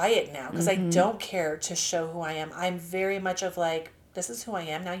very quiet now, because Mm-hmm. I don't care to show who I am. I'm very much of like, this is who I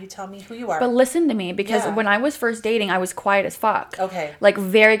am. Now you tell me who you are. But listen to me, because Yeah. when I was first dating, I was quiet as fuck. Okay. Like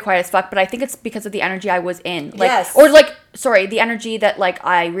very quiet as fuck. But I think it's because of the energy I was in. Like, Yes. Or like, sorry, the energy that like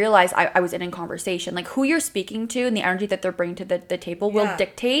I realized I was in conversation. Like who you're speaking to and the energy that they're bringing to the table will Yeah.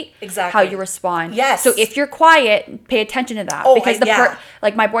 dictate Exactly. how you respond. Yes. So if you're quiet, pay attention to that. Oh, because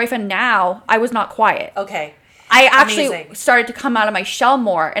like my boyfriend now, I was not quiet. Okay. I actually Amazing. started to come out of my shell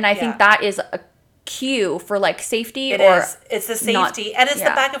more, and I Yeah. think that is a cue for like safety. It or is. It's the not- safety. And it's the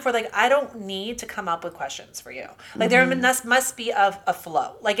yeah. back and forth. Like, I don't need to come up with questions for you. Like, there must be a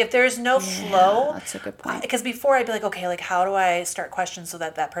flow. Like, if there's no flow. that's a good point. Because before I'd be like, okay, like, how do I start questions so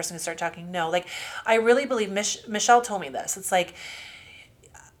that that person can start talking? No. Like, I really believe, Michelle told me this. It's like,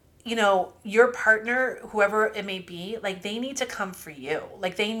 you know, your partner, whoever it may be, like, they need to come for you.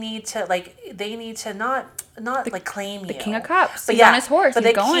 Like, they need to not like claim you. The King of Cups. But He's on his horse. But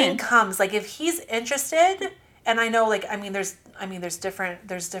He's the going. king comes. Like, if he's interested, and I know, like, there's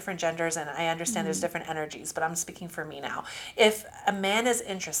different genders, and I understand there's different energies, but I'm speaking for me now. If a man is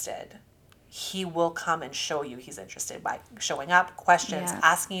interested, he will come and show you he's interested by showing up, questions, Yeah.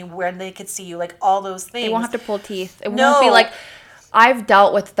 asking you where they could see you, like all those things. They won't have to pull teeth. It No. won't be like, I've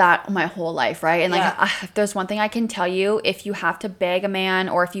dealt with that my whole life, right? And like, Yeah. if there's one thing I can tell you, if you have to beg a man,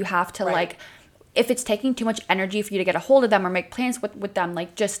 or if you have to Right. like, if it's taking too much energy for you to get a hold of them or make plans with them,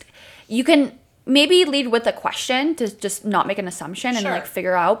 like just, you can maybe lead with a question to just not make an assumption and Sure. like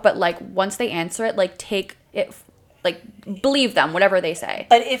figure out, but like once they answer it, like take it, like believe them, whatever they say.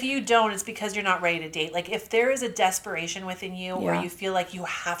 But if you don't, it's because you're not ready to date. Like, if there is a desperation within you, or Yeah. you feel like you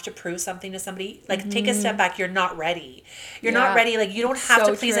have to prove something to somebody, like, take a step back. You're not ready. You're not Yeah. ready. Like, you don't have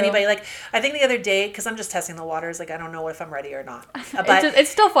So to please true. anybody. Like, I think the other day, because I'm just testing the waters, like, I don't know if I'm ready or not. But It's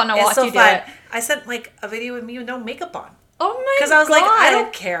still fun to watch it's so you fun. do it. I sent, like, a video with me with no makeup on. Oh my god. Because I was like, I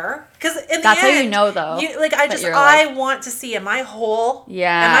don't care. Because in the end, That's how you know, though, like, I that just, you're I like- want to see, am I whole?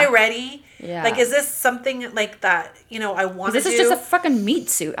 Yeah. Am I ready? Yeah. Like, is this something like that, you know, I want to do? This is just a fucking meat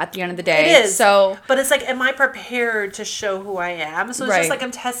suit at the end of the day. It is. So But it's like, am I prepared to show who I am? So it's Right. just like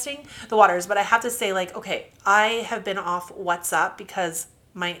I'm testing the waters. But I have to say, like, okay, I have been off WhatsApp because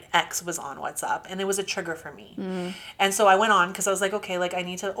my ex was on WhatsApp, and it was a trigger for me. And so I went on because I was like, okay, like, I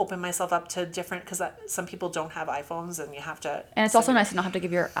need to open myself up to different, because some people don't have iPhones, and you have to. And it's also nice to not have to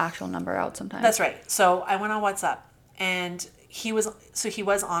give your actual number out sometimes. That's right. So I went on WhatsApp, and he was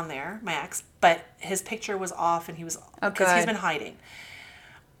on there, my ex, but his picture was off, and he was, because he's good. been hiding.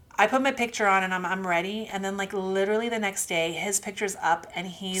 I put my picture on, and I'm ready, and then, like, literally the next day, his picture's up, and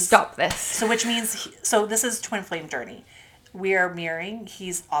he's Stop this. So which means so this is twin flame journey. We are mirroring.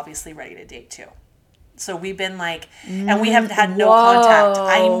 He's obviously ready to date too. So we've been like, and we have had no Whoa. contact.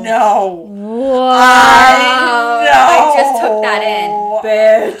 I know. Whoa. I know. I just took that in,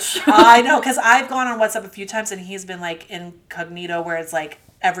 bitch. I know, because I've gone on WhatsApp a few times and he's been like incognito where it's like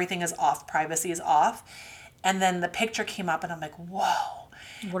everything is off, privacy is off. And then the picture came up and I'm like, whoa.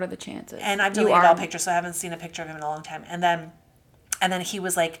 What are the chances? And I've deleted all pictures, so I haven't seen a picture of him in a long time. And then he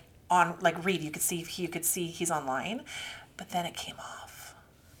was like on, like, read, you could see he's online. But then it came off.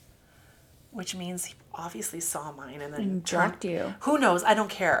 Which means he obviously saw mine and then blocked you. Who knows? I don't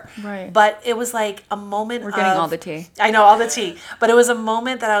care. Right. But it was like a moment We're getting all the tea. I know, all the tea. But it was a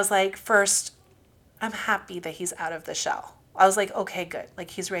moment that I was like, first, I'm happy that he's out of the shell. I was like, okay, good. Like,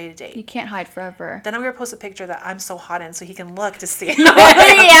 he's ready to date. You can't hide forever. Then I'm going to post a picture that I'm so hot in so he can look to see. Yeah, you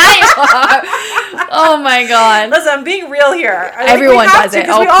are. Oh, my God. Listen, I'm being real here. Everyone does it.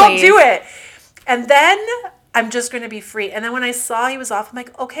 Because we Oh, all please. do it. And then I'm just going to be free. And then when I saw he was off, I'm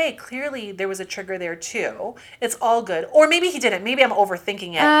like, okay, clearly there was a trigger there too. It's all good. Or maybe he didn't. Maybe I'm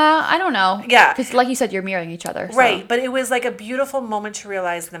overthinking it. I don't know. Yeah. Because like you said, you're mirroring each other. So. Right. But it was like a beautiful moment to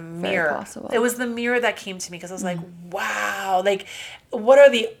realize the mirror. possible. It was the mirror that came to me because I was like, wow, like, what are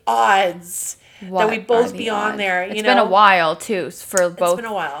the odds that we both be on there? It's been a while too for both. It's been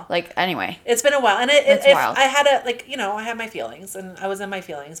a while. Like, anyway. It's been a while. And It's wild. I had a, like, I had my feelings and I was in my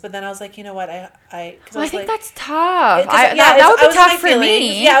feelings. But then I was like, you know what? I think that's tough. Yeah, that would I be was in tough my for feelings.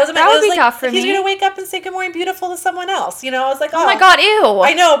 me. Yeah, that would be tough for me. He's going to wake up and say good morning, beautiful to someone else. I was like, Oh my God, ew.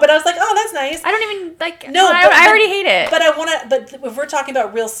 I know, but I was like, oh, that's nice. I don't even, like, No, I already hate it. But if we're talking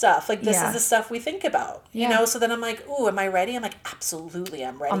about real stuff, like this Yeah. is the stuff we think about, So then I'm like, ooh, am I ready? I'm like, absolutely,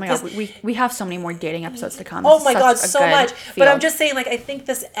 I'm ready. Oh my God, we have so many more dating episodes to come. Oh This my is God, such a so good much. field. But I'm just saying, like, I think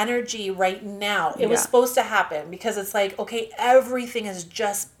this energy right now, it was supposed to happen because it's like, okay, everything is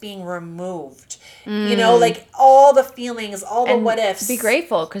just being removed. Like all the feelings, all the what ifs. Be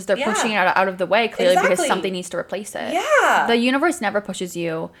grateful because they're pushing it out of the way clearly because something needs to replace it. Yeah. The universe never pushes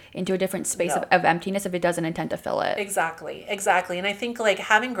you into a different space of emptiness if it doesn't intend to fill it. Exactly. And I think like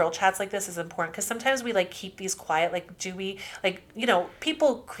having girl chats like this is important because sometimes we like keep these quiet. Like, do we like,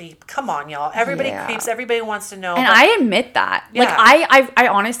 people creep. Come on, y'all. Everybody creeps. Everybody wants to know. And I admit that. Yeah. Like I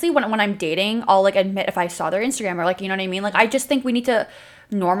honestly, when I'm dating, I'll like admit if I saw their Instagram or like, you know what I mean? Like, I just think we need to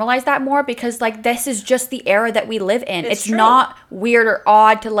normalize that more because like this is just the era that we live in. It's true. not weird or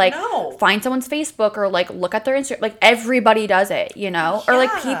odd to like No. find someone's Facebook or like look at their Instagram. Like everybody does it, Or like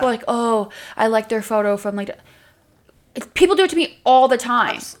Yeah. people like, oh, I like their photo from like. People do it to me all the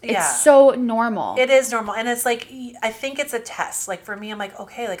time. Yeah. It's so normal. It is normal. And it's like, I think it's a test. Like for me, I'm like,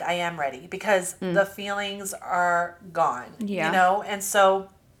 okay, like I am ready because the feelings are gone, Yeah. And so,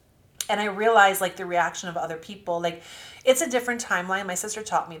 and I realize like the reaction of other people, like it's a different timeline. My sister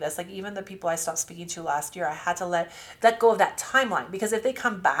taught me this. Like even the people I stopped speaking to last year, I had to let go of that timeline because if they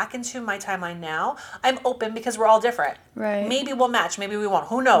come back into my timeline now, I'm open because we're all different. Right. Maybe we'll match. Maybe we won't.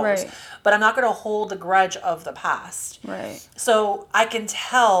 Who knows? Right. But I'm not going to hold the grudge of the past. Right. So I can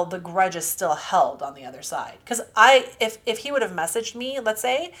tell the grudge is still held on the other side. Because if he would have messaged me, let's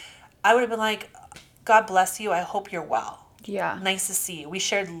say, I would have been like, God bless you. I hope you're well. Yeah. Nice to see you. We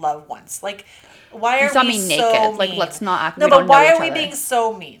shared love once. Like, why are You saw we me so naked. mean? Like, let's not act. No, we but don't why know are each we other. being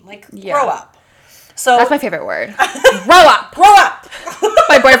so mean? Like, Yeah. grow up. So That's my favorite word. Grow up. grow up.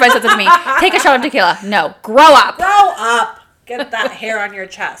 My boyfriend says it to me. Take a shot of tequila. No, grow up. Grow up. Get that hair on your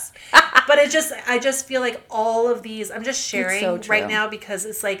chest. But I just feel like all of these, I'm just sharing so true. right now because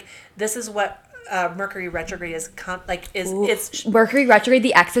it's like, this is what Mercury Retrograde is, it's Mercury retrograde.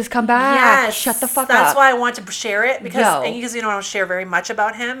 The exes come back. Yes, Shut the fuck up. That's why I want to share it because Yo. and because I don't share very much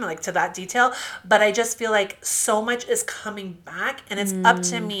about him like to that detail, but I just feel like so much is coming back and it's up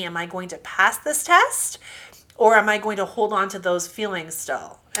to me. Am I going to pass this test, or am I going to hold on to those feelings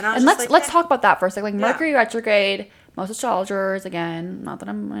still? And let's talk about that for a second. Like Mercury retrograde. Most astrologers, again, not that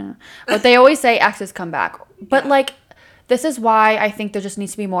I'm, but they always say exes come back. But like, this is why I think there just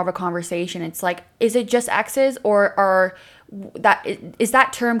needs to be more of a conversation. It's like, is it just exes, or is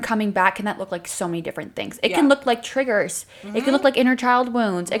that term coming back? Can that look like so many different things? It can look like triggers. It can look like inner child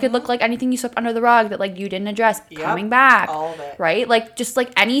wounds. It could look like anything you swept under the rug that like you didn't address coming back. All of it. Right? Like just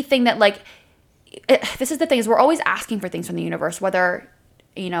like anything that like. This is the thing is we're always asking for things from the universe, whether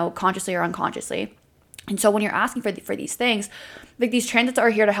consciously or unconsciously. And so when you're asking for these things, like these transits are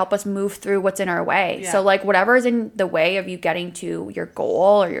here to help us move through what's in our way. Yeah. So like whatever is in the way of you getting to your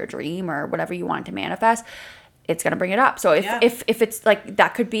goal or your dream or whatever you want to manifest, it's going to bring it up. So Yeah. if it's like,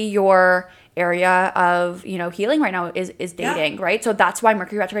 that could be your area of, you know, healing right now is dating, right? So that's why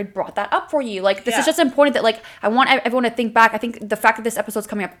Mercury retrograde brought that up for you. Like, this is just important that, like, I want everyone to think back. I think the fact that this episode's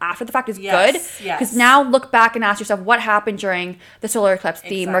coming up after the fact is good, because now look back and ask yourself what happened during the solar eclipse,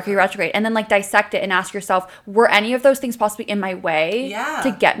 the Mercury retrograde, and then like dissect it and ask yourself, were any of those things possibly in my way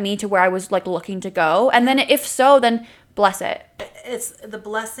to get me to where I was like looking to go? And then if so, then bless it. It's the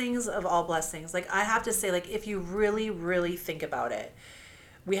blessings of all blessings. Like, I have to say, like, if you really, really think about it,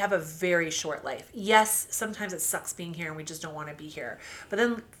 we have a very short life. Yes, sometimes it sucks being here and we just don't want to be here. But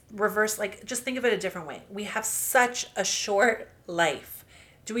then reverse, like, just think of it a different way. We have such a short life.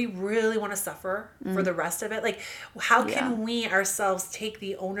 Do we really want to suffer for the rest of it? Like, how can we ourselves take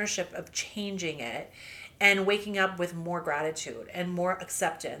the ownership of changing it and waking up with more gratitude and more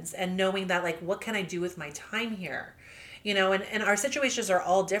acceptance and knowing that, like, what can I do with my time here? You know, and our situations are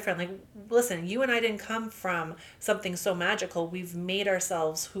all different. Like, listen, you and I didn't come from something so magical. We've made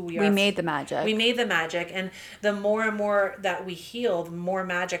ourselves who we are. We made the magic. We made the magic. And the more and more that we heal, the more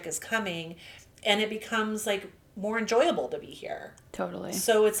magic is coming. And it becomes, like, more enjoyable to be here. Totally.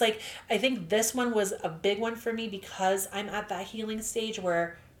 So it's like, I think this one was a big one for me because I'm at that healing stage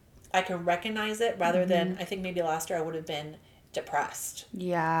where I can recognize it rather than, I think maybe last year I would have been depressed.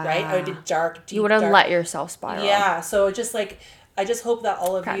 Yeah. Right? I would be dark, deep. You would have let yourself spiral. Yeah. So just like, I just hope that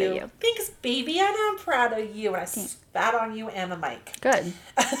all of Proud of you. Thanks, baby, and I'm proud of you. And I spat on you and the mic. Good.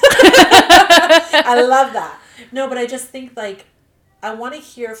 I love that. No, but I just think, like, I want to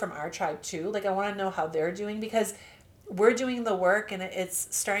hear from our tribe too. Like, I want to know how they're doing because we're doing the work and it's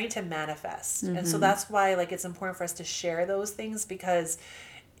starting to manifest. And so that's why, like, it's important for us to share those things because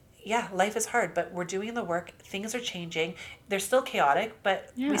life is hard, but we're doing the work. Things are changing. They're still chaotic,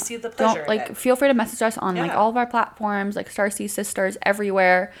 but we see the pleasure in it. Feel free to message us on like all of our platforms, like Starseed Sisters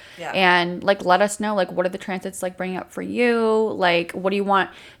everywhere. Yeah. And like, let us know, like, what are the transits like bringing up for you? Like, what do you want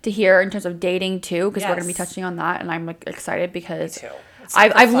to hear in terms of dating too? Because we're going to be touching on that. And I'm like excited because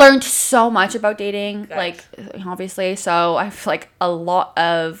I've learned so much about dating, like, obviously. So I have like a lot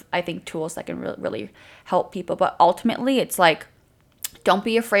of, I think, tools that can really help people. But ultimately, it's like, don't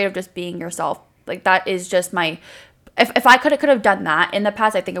be afraid of just being yourself. Like, that is just my, if I could have done that in the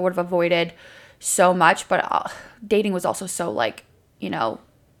past, I think I would have avoided so much. But dating was also so, like, you know,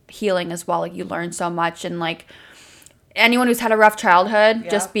 healing as well. Like, you learn so much. And like, anyone who's had a rough childhood,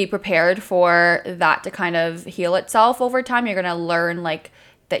 just be prepared for that to kind of heal itself over time. You're going to learn, like,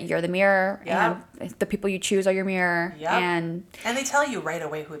 that you're the mirror and the people you choose are your mirror. And they tell you right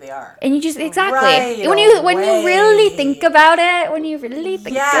away who they are. And you just when you really think about it,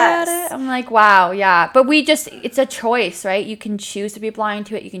 I'm like, wow, but it's a choice, right? You can choose to be blind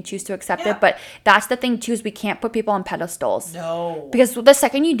to it, you can choose to accept it, but that's the thing too, is we can't put people on pedestals. No. Because the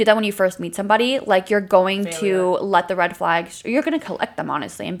second you do that when you first meet somebody, like, you're going to let the red flags, you're going to collect them,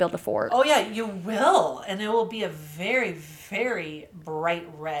 honestly, and build a fort. Oh yeah, you will. And it will be a very, very bright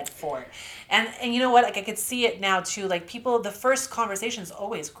red fort. And you know what? Like, I could see it now too. Like, people, the first conversation is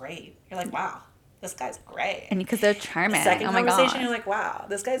always great. You're like, wow, this guy's great. And because they're charming. The second conversation, you're like, wow,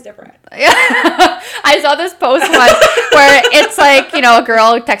 this guy's different. I saw this post once where it's like, you know, a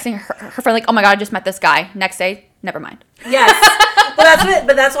girl texting her friend, like, oh my God, I just met this guy. Next day, never mind. Yes. Well, that's it.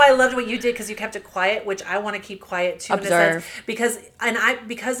 But that's why I loved what you did, because you kept it quiet, which I want to keep quiet too. Observe. In a sense,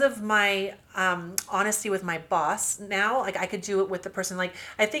 because of my honesty with my boss now, like, I could do it with the person. Like,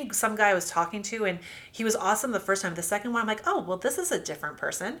 I think some guy I was talking to, and he was awesome the first time. The second one, I'm like, oh, well, this is a different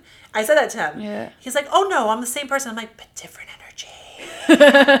person. I said that to him. Yeah. He's like, oh no, I'm the same person. I'm like, but different energy. That's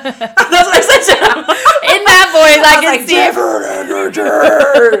what I said to him. In that voice, I can see different energy.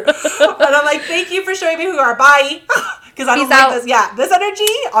 And I'm like, thank you for showing me who you are. Bye. Because I don't like this. Yeah, this energy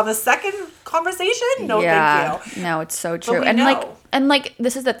on the second conversation. No, thank you. No, it's so true. But and like,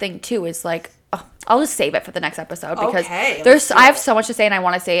 this is the thing too. Is like, I'll just save it for the next episode because I have so much to say and I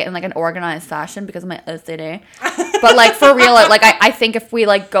want to say it in like an organized fashion because of my OCD. But like, for real, like, I think if we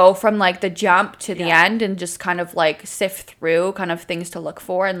like go from like the jump to the end and just kind of like sift through kind of things to look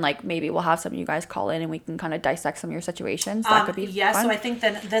for, and like maybe we'll have some of you guys call in and we can kind of dissect some of your situations. That could be fun. So I think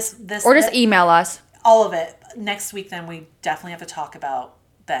then this or just email us. All of it. Next week, then we definitely have to talk about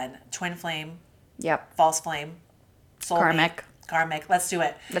then twin flame, false flame, soulmate, karmic. Let's do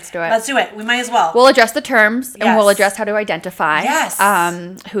it. We might as well. We'll address the terms and we'll address how to identify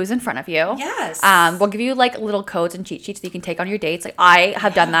who's in front of you. Yes. We'll give you like little codes and cheat sheets that you can take on your dates. Like, I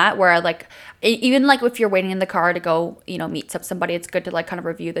have done that where like, even like if you're waiting in the car to go, you know, meet somebody, it's good to like kind of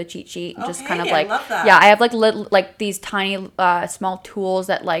review the cheat sheet and just kind of like, I love that. I have like like these tiny small tools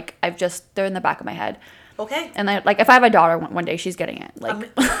that like they're in the back of my head. Okay. And like if I have a daughter one day, she's getting it. Like,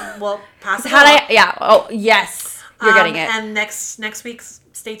 Well, pass it how on. yeah. Oh, yes. You're getting it. And next week,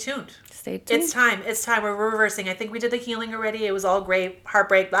 stay tuned. Stay tuned. It's time. We're reversing. I think we did the healing already. It was all great.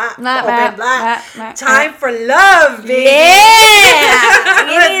 Heartbreak, blah, Blah, open, blah, blah. blah, Time for love, baby. Yeah.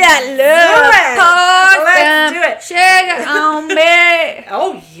 Give me that love. Let's do it. Sugar on me.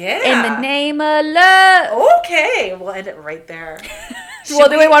 Oh, yeah. In the name of love. Okay. We'll end it right there. Well,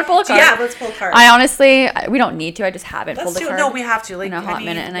 do we want to pull a card? Yeah, let's pull a card. I honestly, we don't need to. I just haven't pulled a do it. card. No, we have to. Like, in a hot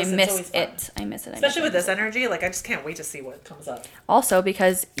minute, and listen, I it's miss always it. fun. I miss it. Especially with this energy. Like, I just can't wait to see what comes up. Also,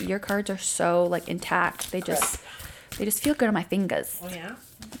 because your cards are so like intact, they just feel good on my fingers. Oh, yeah?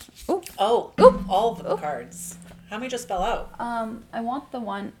 Ooh. Oh. Ooh. All of the cards. How many just spell out? I want the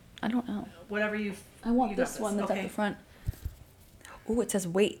one. I don't know. Whatever you. I want you got this one that's at Okay. the front. Ooh, it says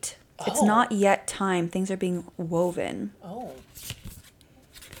wait. It's Oh. not yet time. Things are being woven. Oh.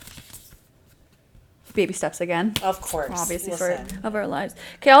 Baby steps again. Of course. Obviously, Listen. of our lives.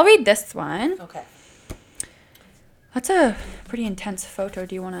 Okay, I'll read this one. Okay. That's a pretty intense photo.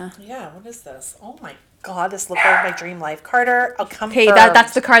 Do you want to? Yeah, what is this? Oh my god, this looked like my dream life. Carter, I'll come Okay,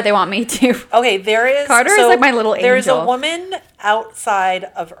 that's the card they want me to. Okay, there is Carter is like my little There's a angel. woman outside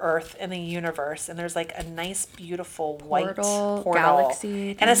of Earth in the universe, and there's like a nice, beautiful white Portal, portal,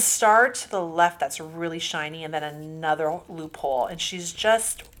 galaxy and a thing. star to the left that's really shiny, and then another loophole. And she's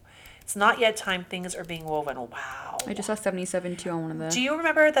just, it's not yet time. Things are being woven. Wow. I just saw 77 on one of the. Do you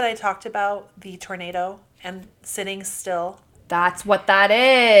remember that I talked about the tornado and sitting still? That's what that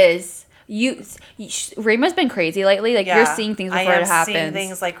is. Rima's been crazy lately. Like you're seeing things before it happens. I am seeing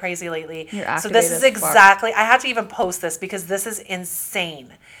things like crazy lately. You're So this activated is as fuck. exactly. I had to even post this because this is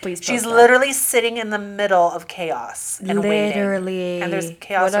insane. Please post She's that. literally sitting in the middle of chaos and Literally. waiting. And there's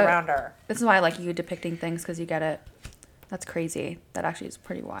chaos around her. This is why I like you depicting things because you get it. That's crazy. That actually is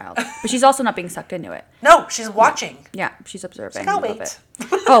pretty wild. But she's also not being sucked into it. No, she's watching. Yeah, she's observing. I'll I love wait. it.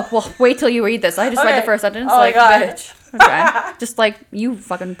 Oh, well, wait till you read this. I just read Okay. the first sentence. Oh my like, God. bitch. Okay. Just like, you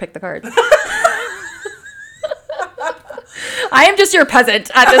fucking pick the cards. I am just your peasant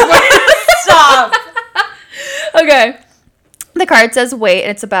at this point. Stop. Okay. The card says wait,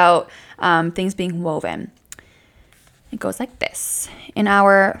 and it's about things being woven. It goes like this. In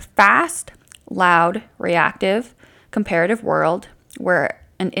our fast, loud, reactive, comparative world, where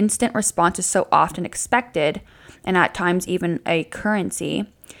an instant response is so often expected, and at times even a currency,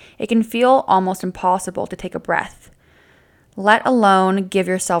 it can feel almost impossible to take a breath, let alone give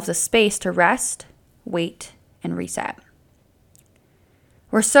yourselves a space to rest, wait, and reset.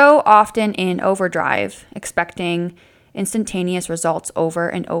 We're so often in overdrive, expecting instantaneous results over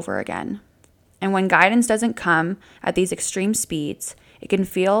and over again. And when guidance doesn't come at these extreme speeds, it can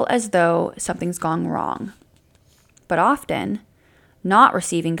feel as though something's gone wrong. But often, not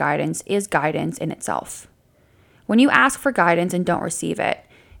receiving guidance is guidance in itself. When you ask for guidance and don't receive it,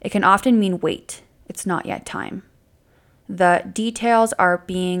 it can often mean wait, it's not yet time. The details are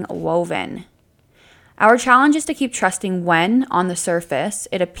being woven. Our challenge is to keep trusting when, on the surface,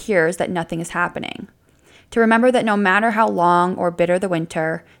 it appears that nothing is happening. To remember that no matter how long or bitter the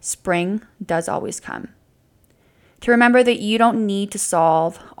winter, spring does always come. To remember that you don't need to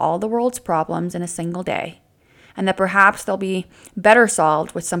solve all the world's problems in a single day, and that perhaps they'll be better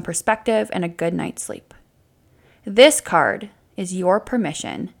solved with some perspective and a good night's sleep. This card is your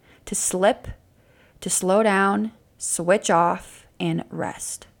permission to slip, to slow down, switch off, and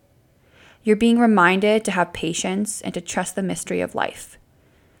rest. You're being reminded to have patience and to trust the mystery of life,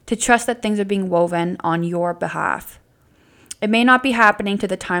 to trust that things are being woven on your behalf. It may not be happening to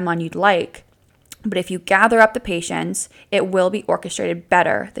the timeline you'd like, but if you gather up the patience, it will be orchestrated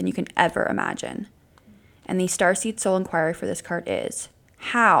better than you can ever imagine. And the Starseed Soul Inquiry for this card is,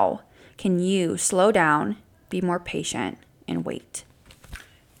 how can you slow down, be more patient, and wait?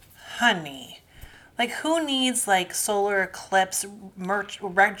 Honey. Like, who needs, like, solar eclipse,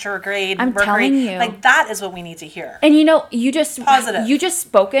 retrograde, I'm Mercury? telling you. Like, that is what we need to hear. And you know, you just Positive. You just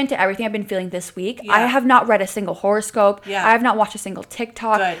spoken to everything I've been feeling this week. Yeah. I have not read a single horoscope. Yeah. I have not watched a single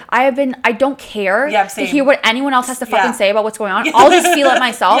TikTok. Good. I don't care Yeah, to same. hear what anyone else has to fucking Yeah. say about what's going on. I'll just feel it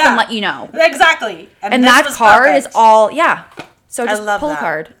myself Yeah. and let you know. Exactly. And this that was card perfect. is all, yeah. So I just love pull that. a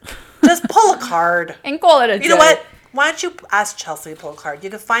card Just pull a card. and call it a day. You know what? Why don't you ask Chelsea to pull a card? You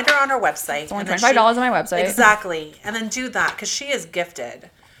can find her on her website. It's only and then $25 on my website. Exactly. And then do that because she is gifted.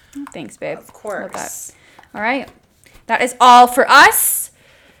 Thanks, babe. Of course. All right. That is all for us.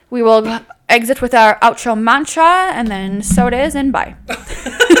 We will exit with our outro mantra and then so it is and bye. So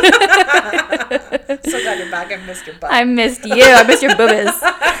glad you're back. I missed your butt. I missed you. I missed your boobies.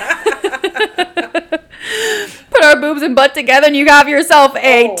 Put put our boobs and butt together and you have yourself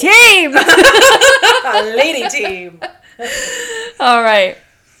a team. A lady team. All right.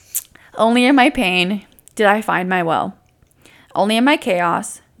 Only in my pain did I find my will. Only in my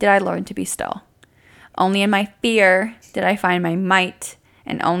chaos did I learn to be still. Only in my fear did I find my might.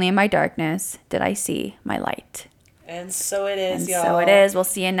 And only in my darkness did I see my light. And so it is, y'all. So it is. We'll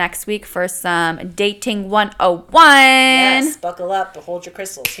see you next week for some Dating 101. Yes, buckle up, hold your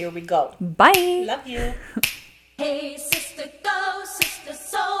crystals. Here we go. Bye. Love you. Hey, sister, go.